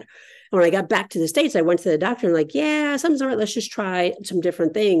watch that. And when I got back to the States, I went to the doctor and like, yeah, something's not right. Let's just try some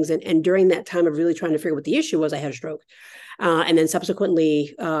different things. And during that time of really trying to figure out what the issue was, I had a stroke. And then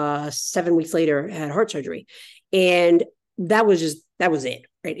subsequently, 7 weeks later, I had heart surgery. And that was it.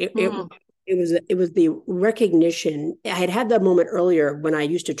 Right. It was the recognition. I had that moment earlier when I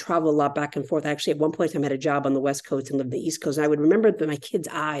used to travel a lot back and forth. Actually, at one point, I had a job on the West Coast and lived the East Coast. And I would remember my kids'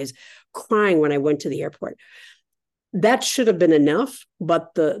 eyes crying when I went to the airport. That should have been enough,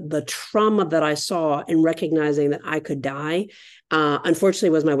 but the trauma that I saw in recognizing that I could die, unfortunately,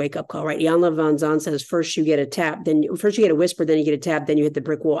 was my wake up call. Right? Iyanla Vanzant says, first you get a tap, first you get a whisper, then you get a tap, then you hit the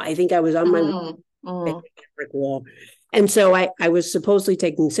brick wall. I think I was on my brick wall. And so I was supposedly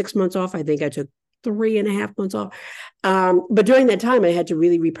taking 6 months off. I think I took 3.5 months off. But during that time, I had to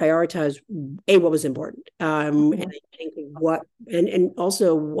really reprioritize what was important. And I think and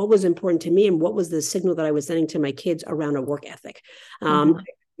also what was important to me and what was the signal that I was sending to my kids around a work ethic. I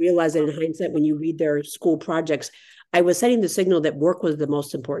realized that in hindsight, when you read their school projects, I was sending the signal that work was the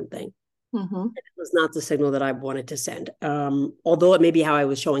most important thing. It was not the signal that I wanted to send. Although it may be how I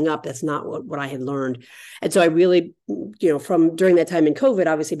was showing up, that's not what I had learned. And so I really, from during that time in COVID,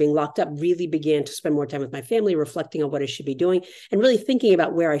 obviously being locked up, really began to spend more time with my family, reflecting on what I should be doing and really thinking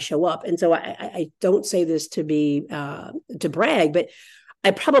about where I show up. And so I don't say this to be, to brag, but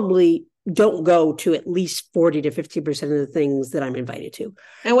I probably don't go to at least 40 to 50% of the things that I'm invited to.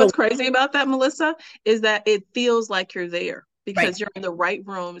 And what's crazy about that, Melissa, is that it feels like you're there. Because you're in the right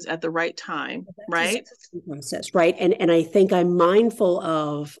rooms at the right time, right? Process, right? And I think I'm mindful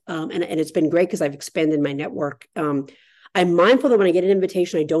of, and it's been great because I've expanded my network. I'm mindful that when I get an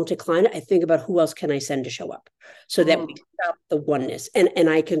invitation, I don't decline it. I think about who else can I send to show up so that we stop the oneness and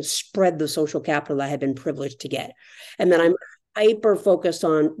I can spread the social capital I have been privileged to get. And then I'm hyper focused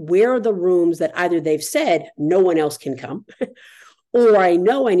on where are the rooms that either they've said no one else can come, or I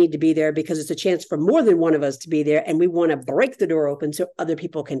know I need to be there because it's a chance for more than one of us to be there. And we want to break the door open so other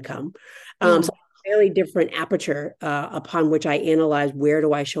people can come. So very different aperture upon which I analyze where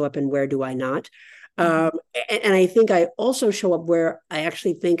do I show up and where do I not. And I think I also show up where I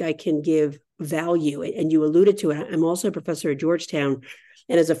actually think I can give value. And you alluded to it. I'm also a professor at Georgetown.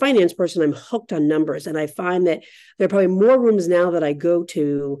 And as a finance person, I'm hooked on numbers. And I find that there are probably more rooms now that I go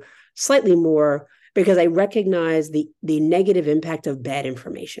to, slightly more, because I recognize the negative impact of bad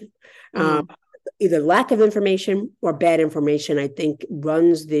information. Either lack of information or bad information, I think,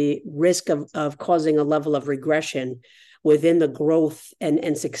 runs the risk of causing a level of regression within the growth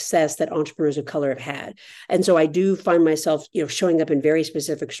and success that entrepreneurs of color have had. And so I do find myself, showing up in very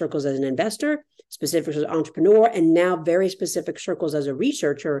specific circles as an investor, specific as an entrepreneur, and now very specific circles as a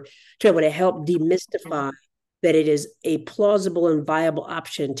researcher to be able to help demystify that it is a plausible and viable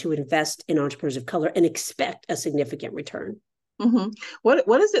option to invest in entrepreneurs of color and expect a significant return. Mm-hmm. What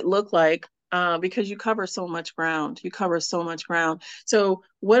does it look like? Because you cover so much ground. So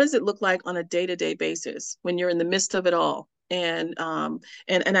what does it look like on a day-to-day basis when you're in the midst of it all? And I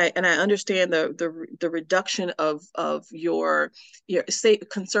understand the reduction of your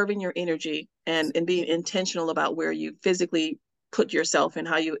conserving your energy and being intentional about where you physically put yourself and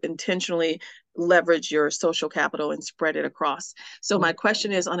how you intentionally leverage your social capital and spread it across. So my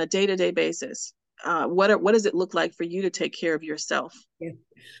question is, on a day-to-day basis, what does it look like for you to take care of yourself? Yeah.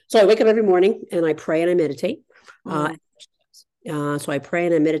 So I wake up every morning and I pray and I meditate. So I pray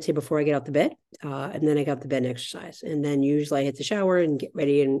and I meditate before I get out the bed, and then I get out the bed and exercise. And then usually I hit the shower and get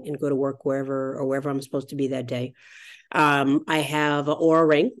ready and go to work wherever I'm supposed to be that day. I have an Oura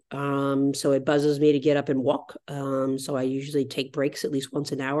ring, so it buzzes me to get up and walk. So I usually take breaks at least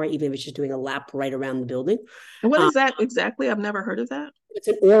once an hour, even if it's just doing a lap right around the building. And what is that exactly? I've never heard of that. It's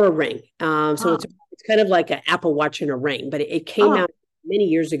an Oura ring. So it's kind of like an Apple Watch in a ring, but it came out many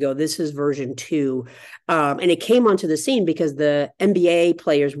years ago. This is version 2. And it came onto the scene because the NBA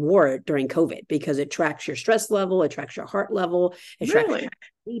players wore it during COVID because it tracks your stress level, it tracks your heart level, it tracks your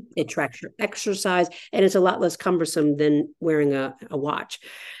sleep, it tracks your exercise, and it's a lot less cumbersome than wearing a watch.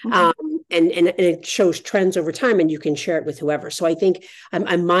 And it shows trends over time, and you can share it with whoever. So I think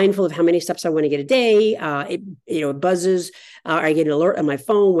I'm mindful of how many steps I want to get a day. It buzzes. I get an alert on my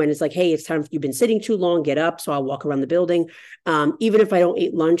phone when it's like, hey, it's time. You've been sitting too long. Get up. So I'll walk around the building. Even if I don't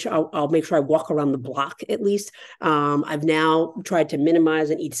eat lunch, I'll make sure I walk around the block at least. I've now tried to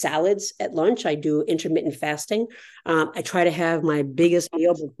minimize and eat salads at lunch. I do intermittent fasting. I try to have my biggest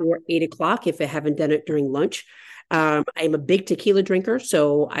meal before 8 o'clock if I haven't done it during lunch. I'm a big tequila drinker,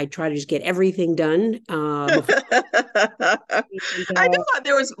 so I try to just get everything done. I knew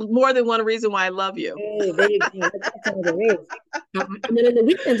there was more than one reason why I love you. That's all there is. And then on the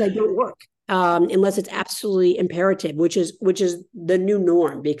weekends, I don't work unless it's absolutely imperative, which is the new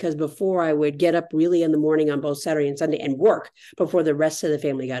norm. Because before I would get up really in the morning on both Saturday and Sunday and work before the rest of the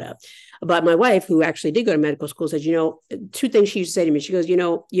family got up. But my wife, who actually did go to medical school, said, 2 things she used to say to me. She goes,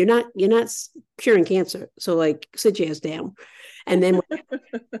 you're not curing cancer, so like sit your ass down. And then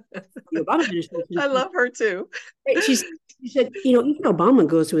I love her too. She said, even Obama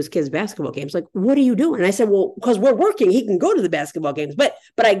goes to his kids' basketball games. Like, what are you doing? And I said, well, because we're working, he can go to the basketball games. But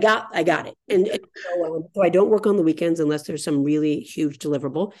I got it. And so I don't work on the weekends unless there's some really huge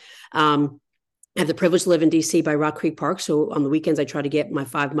deliverable. I have the privilege to live in DC by Rock Creek Park. So on the weekends, I try to get my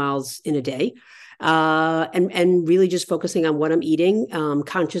 5 miles in a day. And really just focusing on what I'm eating,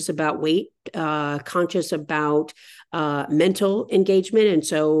 conscious about weight, conscious about mental engagement. And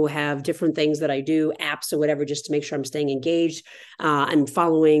so have different things that I do, apps or whatever, just to make sure I'm staying engaged. I'm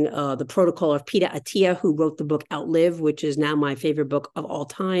following the protocol of Peter Attia, who wrote the book Outlive, which is now my favorite book of all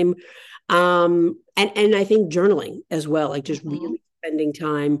time. And I think journaling as well, like just really spending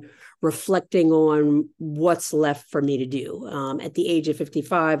time reflecting on what's left for me to do. At the age of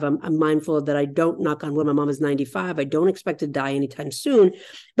 55, I'm mindful that I don't, knock on wood, my mom is 95. I don't expect to die anytime soon,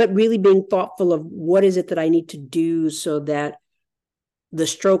 but really being thoughtful of what is it that I need to do so that the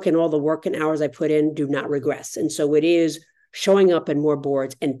stroke and all the work and hours I put in do not regress. And so it is showing up in more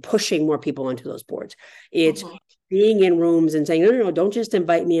boards and pushing more people onto those boards. It's being in rooms and saying, no, don't just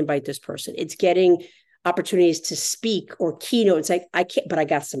invite me, invite this person. It's getting opportunities to speak or keynote. It's like, I can't, but I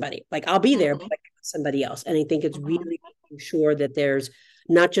got somebody. Like, I'll be there, but I got somebody else. And I think it's really making sure that there's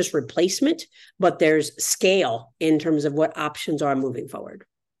not just replacement, but there's scale in terms of what options are moving forward.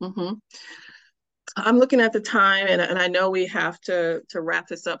 I'm looking at the time, and I know we have to wrap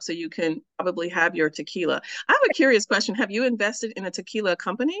this up so you can probably have your tequila. I have a curious question. Have you invested in a tequila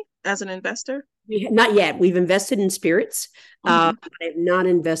company as an investor? Not yet. We've invested in spirits. I have not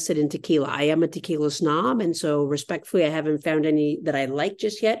invested in tequila. I am a tequila snob, and so respectfully, I haven't found any that I like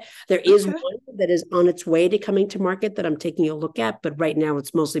just yet. There is one that is on its way to coming to market that I'm taking a look at, but right now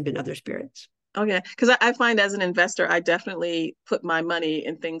it's mostly been other spirits. Okay, because I find as an investor, I definitely put my money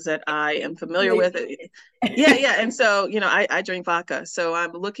in things that I am familiar with. Yeah. And so, I drink vodka. So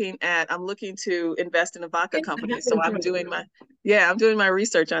I'm looking to invest in a vodka company. So I'm doing my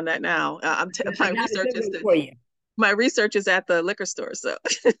research on that now. My research is at the liquor store. So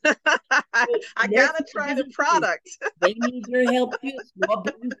I gotta try the product. They need your help too. Small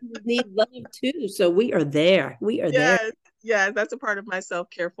businesses need love too. So we are there. There. Yeah, that's a part of my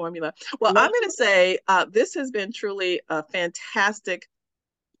self-care formula. Well, I'm going to say this has been truly a fantastic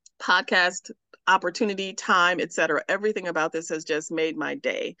podcast opportunity, time, etc. Everything about this has just made my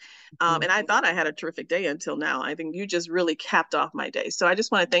day. And I thought I had a terrific day until now. I think you just really capped off my day. So I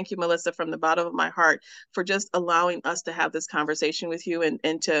just want to thank you, Melissa, from the bottom of my heart for just allowing us to have this conversation with you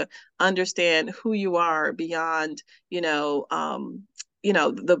and to understand who you are beyond, the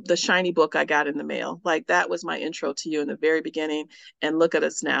shiny book I got in the mail. Like that was my intro to you in the very beginning, and look at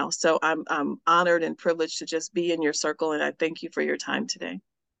us now. So I'm honored and privileged to just be in your circle, and I thank you for your time today.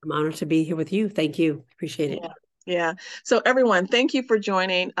 I'm honored to be here with you. Thank you. Appreciate it. Yeah. So everyone, thank you for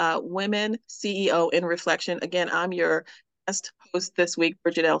joining Women CEO in Reflection. Again, I'm your guest host this week,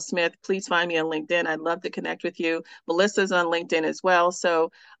 Bridget L. Smith. Please find me on LinkedIn. I'd love to connect with you. Melissa's on LinkedIn as well.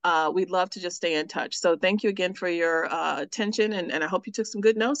 So we'd love to just stay in touch. So thank you again for your attention. And I hope you took some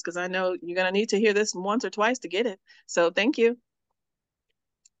good notes, because I know you're going to need to hear this once or twice to get it. So thank you.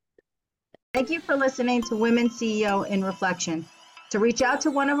 Thank you for listening to Women CEO in Reflection. To reach out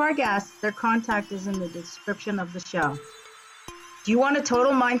to one of our guests, their contact is in the description of the show. Do you want a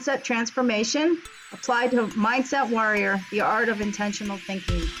total mindset transformation? Apply to Mindset Warrior, The Art of Intentional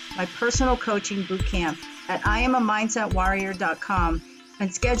Thinking, my personal coaching boot camp at IamAMindsetWarrior.com,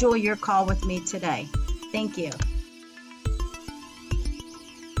 and schedule your call with me today. Thank you.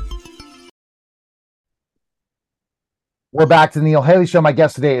 We're back to the Neil Haley Show. My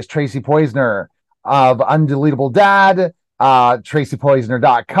guest today is Tracy Poizner of Undeletable Dad,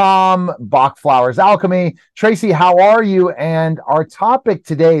 TracyPoizner.com, Bach Flowers Alchemy. Tracy, how are you? And our topic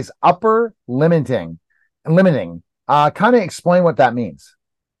today is upper limiting. Kind of explain what that means.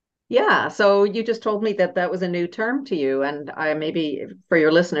 Yeah, so you just told me that was a new term to you, and I maybe for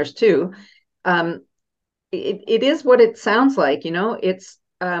your listeners too. It is what it sounds like. It's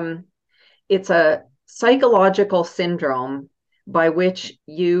a psychological syndrome by which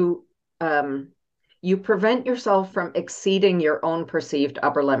you prevent yourself from exceeding your own perceived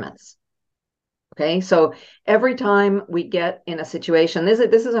upper limits. Okay, so every time we get in a situation, this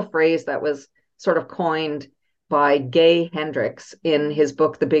is a phrase that was sort of coined by Gay Hendricks in his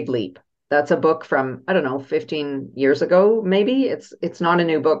book, The Big Leap. That's a book from, 15 years ago, maybe. It's not a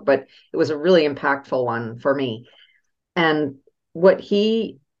new book, but it was a really impactful one for me. And what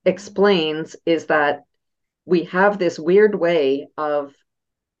he explains is that we have this weird way of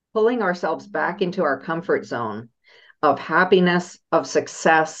pulling ourselves back into our comfort zone of happiness, of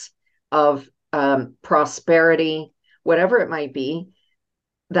success, of prosperity, whatever it might be,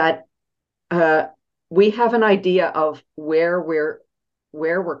 that we have an idea of where we're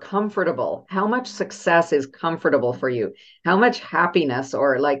comfortable, how much success is comfortable for you, how much happiness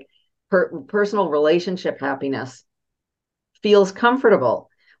or like personal relationship happiness feels comfortable.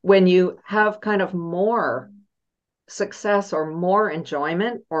 When you have kind of more success or more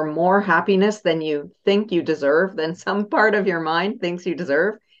enjoyment or more happiness than you think you deserve, than some part of your mind thinks you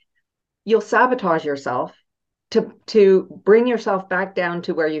deserve, you'll sabotage yourself to bring yourself back down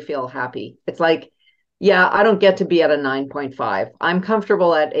to where you feel happy. It's like, yeah, I don't get to be at a 9.5. I'm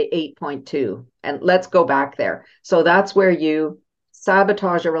comfortable at a 8.2, and let's go back there. So that's where you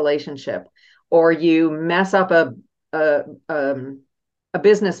sabotage a relationship, or you mess up a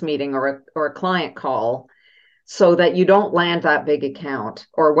business meeting or a client call, so that you don't land that big account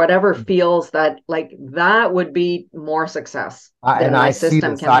or whatever feels that like that would be more success than my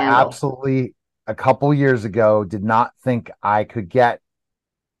system can handle. I absolutely, a couple years ago, did not think I could get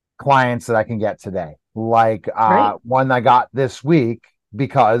clients that I can get today. Like one I got this week,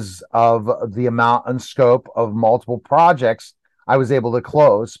 because of the amount and scope of multiple projects I was able to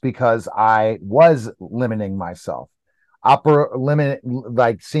close because I was limiting myself. Upper limit,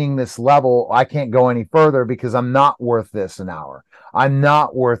 like seeing this level, I can't go any further because I'm not worth this an hour. I'm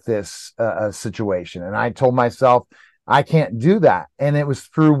not worth this situation. And I told myself I can't do that. And it was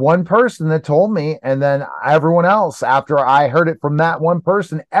through one person that told me. And then everyone else, after I heard it from that one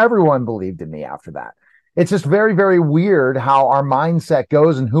person, everyone believed in me after that. It's just very, very weird how our mindset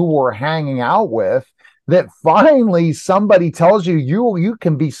goes and who we're hanging out with, that finally somebody tells you, you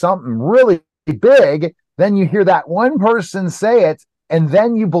can be something really big. Then you hear that one person say it, and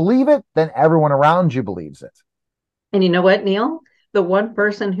then you believe it, then everyone around you believes it. And you know what, Neil? The one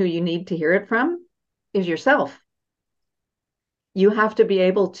person who you need to hear it from is yourself. You have to be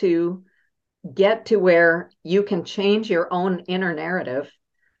able to get to where you can change your own inner narrative,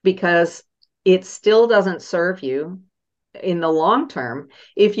 because it still doesn't serve you in the long term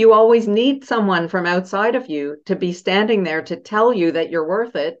if you always need someone from outside of you to be standing there to tell you that you're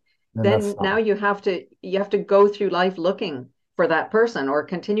worth it. Then now you have to go through life looking for that person, or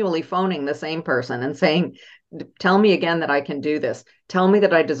continually phoning the same person and saying, tell me again that I can do this. Tell me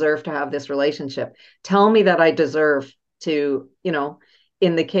that I deserve to have this relationship. Tell me that I deserve to,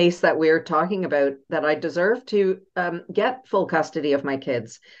 in the case that we're talking about, that I deserve to get full custody of my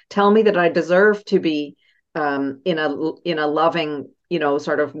kids. Tell me that I deserve to be in a loving,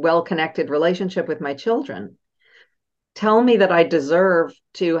 sort of well-connected relationship with my children. Tell me that I deserve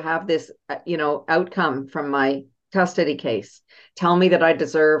to have this, outcome from my custody case. Tell me that I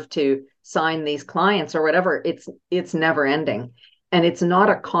deserve to sign these clients or whatever. It's never ending. And it's not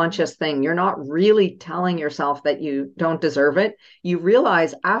a conscious thing. You're not really telling yourself that you don't deserve it. You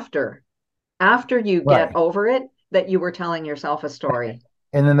realize after you get over it, that you were telling yourself a story.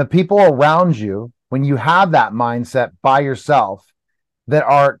 And then the people around you, when you have that mindset by yourself that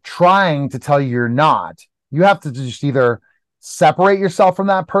are trying to tell you you're not, you have to just either separate yourself from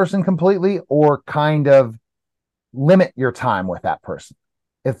that person completely or kind of limit your time with that person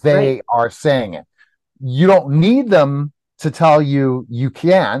if they are saying it. You don't need them to tell you you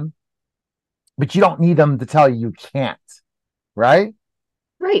can, but you don't need them to tell you can't, right?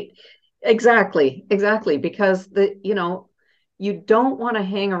 Right. Exactly. Because you don't want to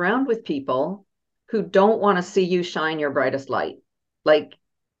hang around with people who don't want to see you shine your brightest light. Like,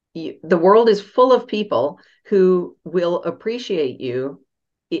 the world is full of people who will appreciate you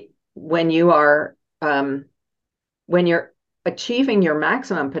when you are when you're achieving your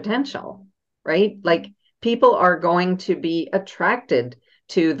maximum potential, right? Like, people are going to be attracted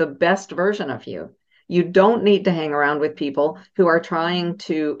to the best version of you. You don't need to hang around with people who are trying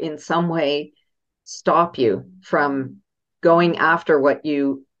to in some way stop you from going after what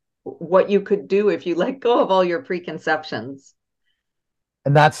you could do if you let go of all your preconceptions.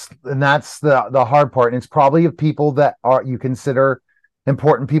 And that's the hard part. And it's probably of people that are you consider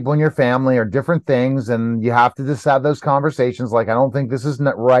important people in your family or different things, and you have to just have those conversations. Like, I don't think this is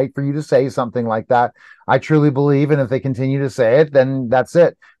not right for you to say something like that. I truly believe, and if they continue to say it, then that's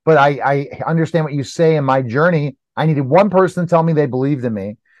it. But I understand what you say. In my journey, I needed one person to tell me they believed in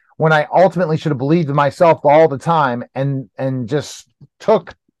me when I ultimately should have believed in myself all the time, and just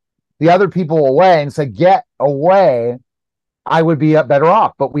took the other people away and said, get away. I would be better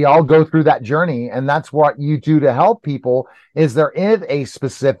off. But we all go through that journey, and that's what you do to help people. Is they're in a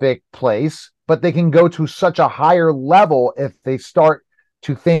specific place, but they can go to such a higher level if they start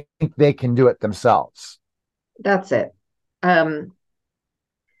to think they can do it themselves. That's it.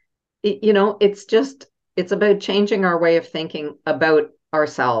 It's about changing our way of thinking about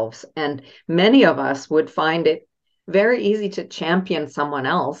ourselves. And many of us would find it very easy to champion someone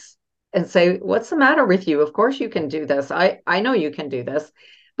else and say, what's the matter with you? Of course you can do this. I know you can do this.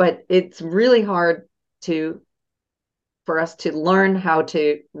 But it's really hard for us to learn how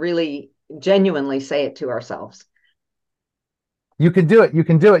to really genuinely say it to ourselves. You can do it. You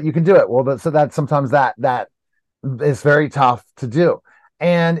can do it. You can do it. Well, so that sometimes that is very tough to do.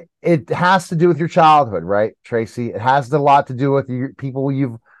 And it has to do with your childhood, right, Tracy? It has a lot to do with people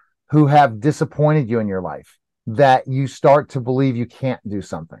who have disappointed you in your life, that you start to believe you can't do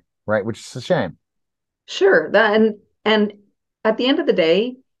something. Right, which is a shame. Sure. And at the end of the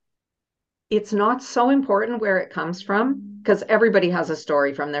day, it's not so important where it comes from, because everybody has a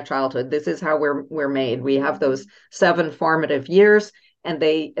story from their childhood. This is how we're made. We have those 7 formative years, and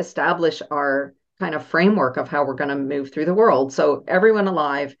they establish our kind of framework of how we're going to move through the world. So everyone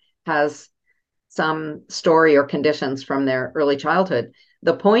alive has some story or conditions from their early childhood.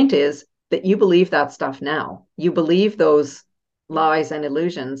 The point is that you believe that stuff now. You believe those lies and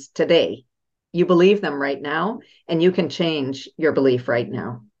illusions today. You believe them right now, and you can change your belief right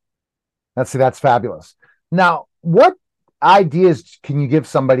now. That's fabulous. Now, what ideas can you give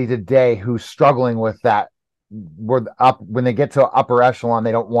somebody today who's struggling with that? When they get to upper echelon,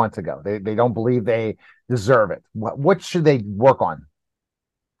 they don't want to go. They don't believe they deserve it. What should they work on?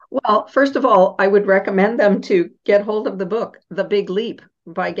 Well, first of all, I would recommend them to get hold of the book, The Big Leap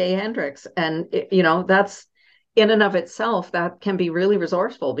by Gay Hendricks. And, that's in and of itself, that can be really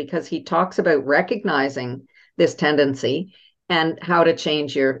resourceful, because he talks about recognizing this tendency and how to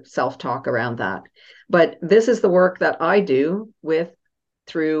change your self-talk around that. But this is the work that I do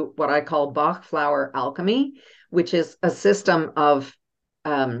through what I call Bach flower alchemy, which is a system of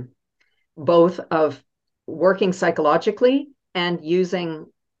both of working psychologically and using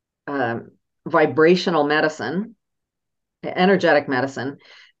vibrational medicine, energetic medicine,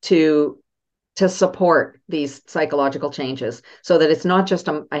 to support these psychological changes, so that it's not just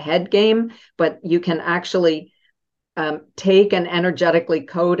a head game, but you can actually take an energetically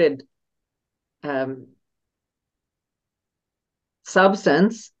coded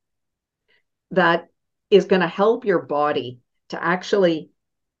substance that is going to help your body to actually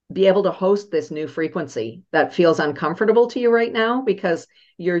be able to host this new frequency that feels uncomfortable to you right now because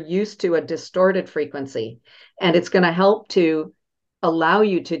you're used to a distorted frequency. And it's going to help to allow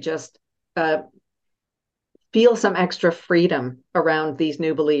you to just feel some extra freedom around these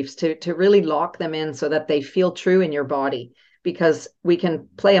new beliefs, to really lock them in so that they feel true in your body. Because we can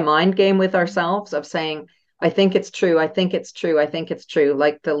play a mind game with ourselves of saying, I think it's true, I think it's true, I think it's true,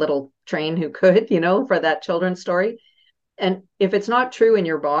 like the little train who could, for that children's story. And if it's not true in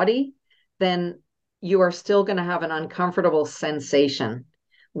your body, then you are still going to have an uncomfortable sensation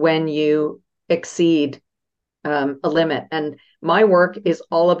when you exceed a limit. And my work is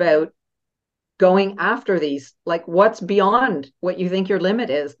all about going after these, like what's beyond what you think your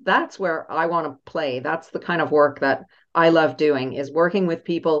limit is. That's where I want to play. That's the kind of work that I love doing, is working with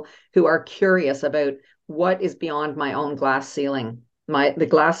people who are curious about what is beyond my own glass ceiling. The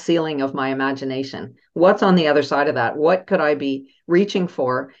glass ceiling of my imagination. What's on the other side of that? What could I be reaching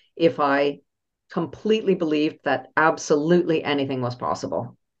for if I completely believed that absolutely anything was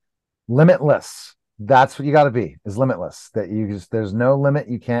possible? Limitless. That's what you got to be, is limitless. That there's no limit.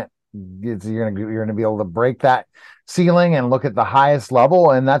 You can't, you're going to be able to break that ceiling and look at the highest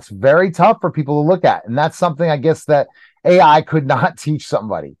level. And that's very tough for people to look at. And that's something I guess that AI could not teach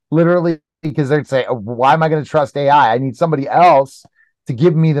somebody, literally, because they'd say, oh, why am I going to trust AI? I need somebody else to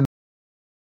give me the